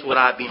side, and guess what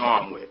I'd be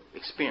armed with?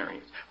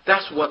 Experience.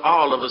 That's what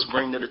all of us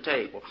bring to the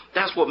table.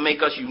 That's what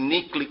make us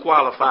uniquely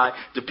qualified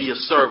to be of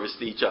service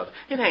to each other.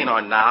 It ain't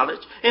our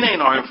knowledge. It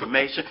ain't our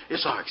information.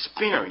 It's our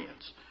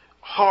experience.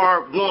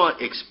 Hard-won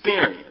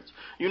experience.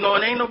 You know,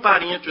 and ain't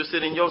nobody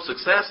interested in your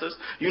successes.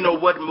 You know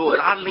what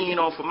I lean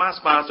on for my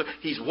sponsor,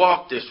 he's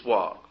walked this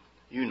walk.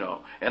 You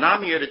know, and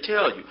I'm here to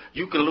tell you,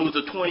 you can lose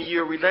a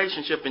 20-year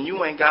relationship and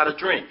you ain't got a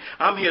drink.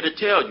 I'm here to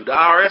tell you, the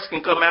IRS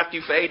can come after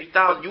you for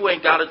 $80,000, you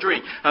ain't got a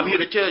drink. I'm here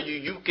to tell you,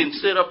 you can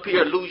sit up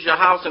here, lose your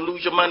house and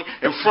lose your money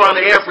in front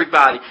of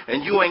everybody,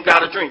 and you ain't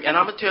got a drink. And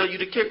I'm going to tell you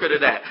the kicker to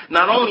that.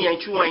 Not only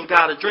ain't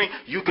got a drink,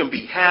 you can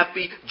be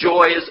happy,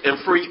 joyous, and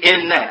free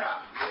in that.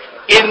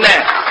 In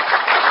that.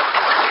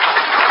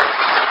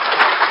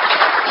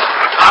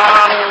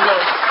 I don't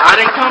know. I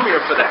didn't come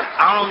here for that.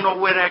 I don't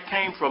know where that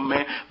came from,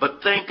 man.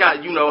 But thank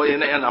God, you know,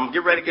 and I'm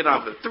getting ready to get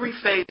on the 3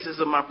 phases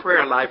of my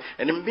prayer life,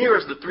 and it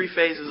mirrors the 3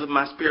 phases of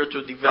my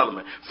spiritual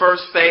development.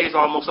 First phase,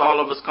 almost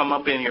all of us come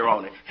up in here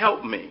on it.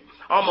 Help me.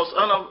 Almost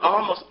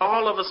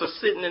all of us are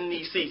sitting in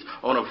these seats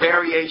on a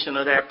variation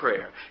of that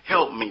prayer.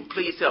 Help me.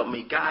 Please help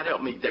me. God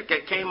help me. That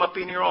came up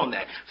in here on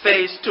that.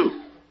 Phase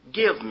 2,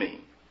 give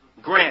me.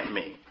 Grant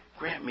me.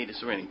 Grant me the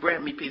serenity.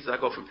 Grant me peace as I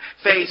go from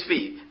phase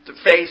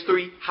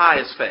 3,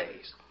 highest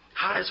phase.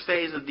 Highest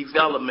phase of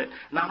development,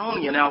 not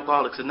only in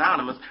Alcoholics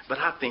Anonymous, but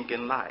I think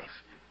in life.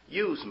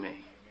 Use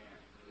me.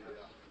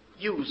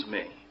 Use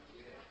me.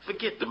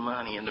 Forget the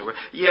money and the rest.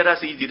 Yeah,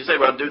 that's easy to say,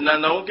 but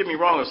don't get me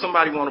wrong. If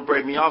somebody want to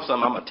break me off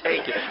something, I'm going to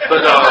take it.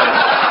 But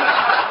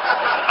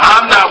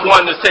I'm not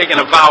one that's taking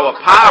a vow of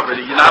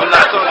poverty. You know, I'm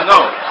not saying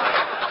no.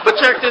 But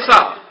check this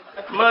out.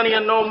 Money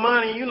or no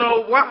money, you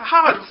know,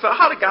 how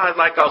do guys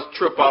like us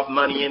trip off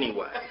money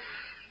anyway?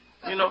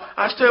 You know,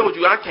 I told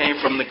you I came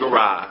from the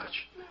garage.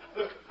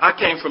 I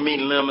came from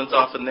eating lemons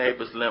off a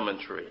neighbor's lemon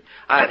tree.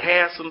 I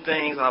had some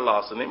things, I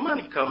lost them. And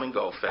money come and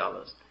go,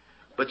 fellas.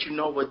 But you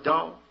know what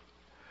don't?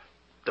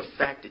 The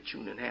fact that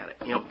you done had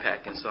an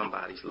impact in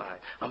somebody's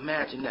life.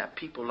 Imagine that.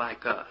 People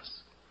like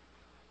us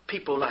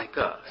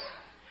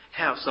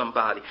have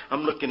somebody.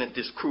 I'm looking at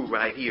this crew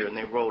right here, and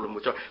they're rolling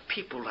with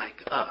people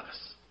like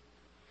us.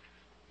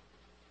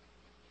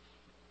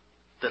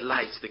 The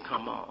lights that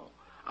come on.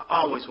 I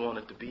always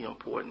wanted to be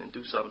important and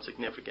do something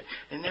significant.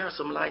 And there are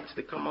some lights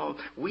that come on.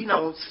 We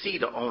don't see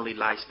the only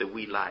lights that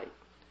we light.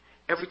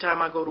 Every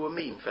time I go to a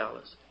meeting,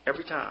 fellas,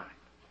 every time.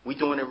 We're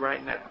doing it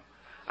right now.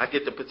 I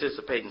get to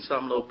participate in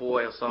some little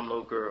boy or some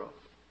little girl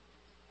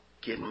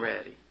getting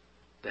ready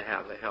to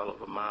have a hell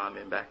of a mom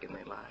and back in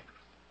their life.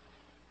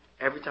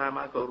 Every time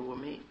I go to a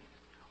meeting.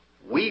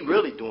 We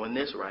really doing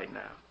this right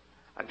now.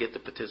 I get to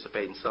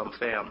participate in some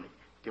family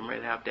getting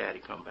ready to have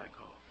daddy come back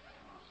home.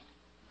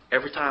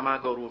 Every time I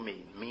go to a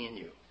meeting, me and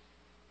you,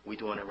 we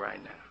doing it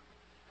right now.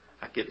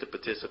 I get to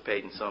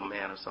participate in some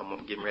man or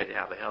someone getting ready to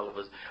have a hell of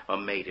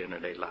a mate into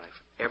their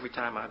life. Every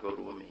time I go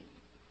to a meeting.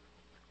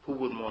 Who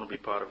wouldn't want to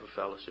be part of a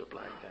fellowship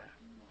like that?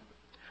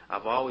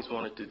 I've always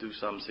wanted to do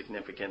something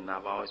significant, and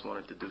I've always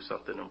wanted to do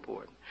something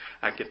important.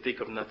 I can think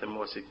of nothing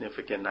more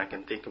significant, and I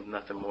can think of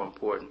nothing more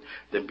important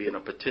than being a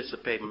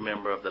participating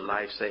member of the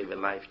life-saving,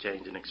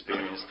 life-changing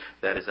experience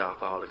that is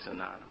Alcoholics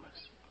Anonymous.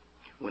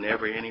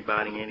 Whenever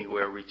anybody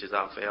anywhere reaches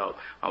out for help,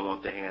 I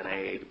want the hand of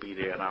AA to be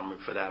there,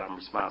 and for that I'm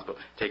responsible.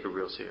 Take it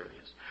real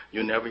serious.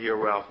 You'll never hear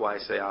Ralph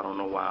White say, I don't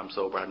know why I'm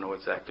sober. I know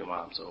exactly why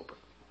I'm sober.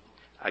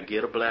 I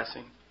get a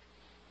blessing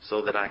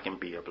so that I can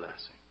be a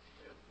blessing.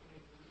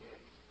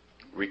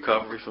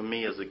 Recovery for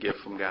me is a gift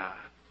from God.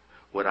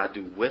 What I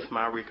do with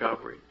my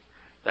recovery,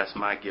 that's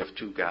my gift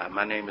to God.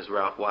 My name is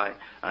Ralph White.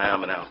 I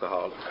am an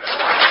alcoholic.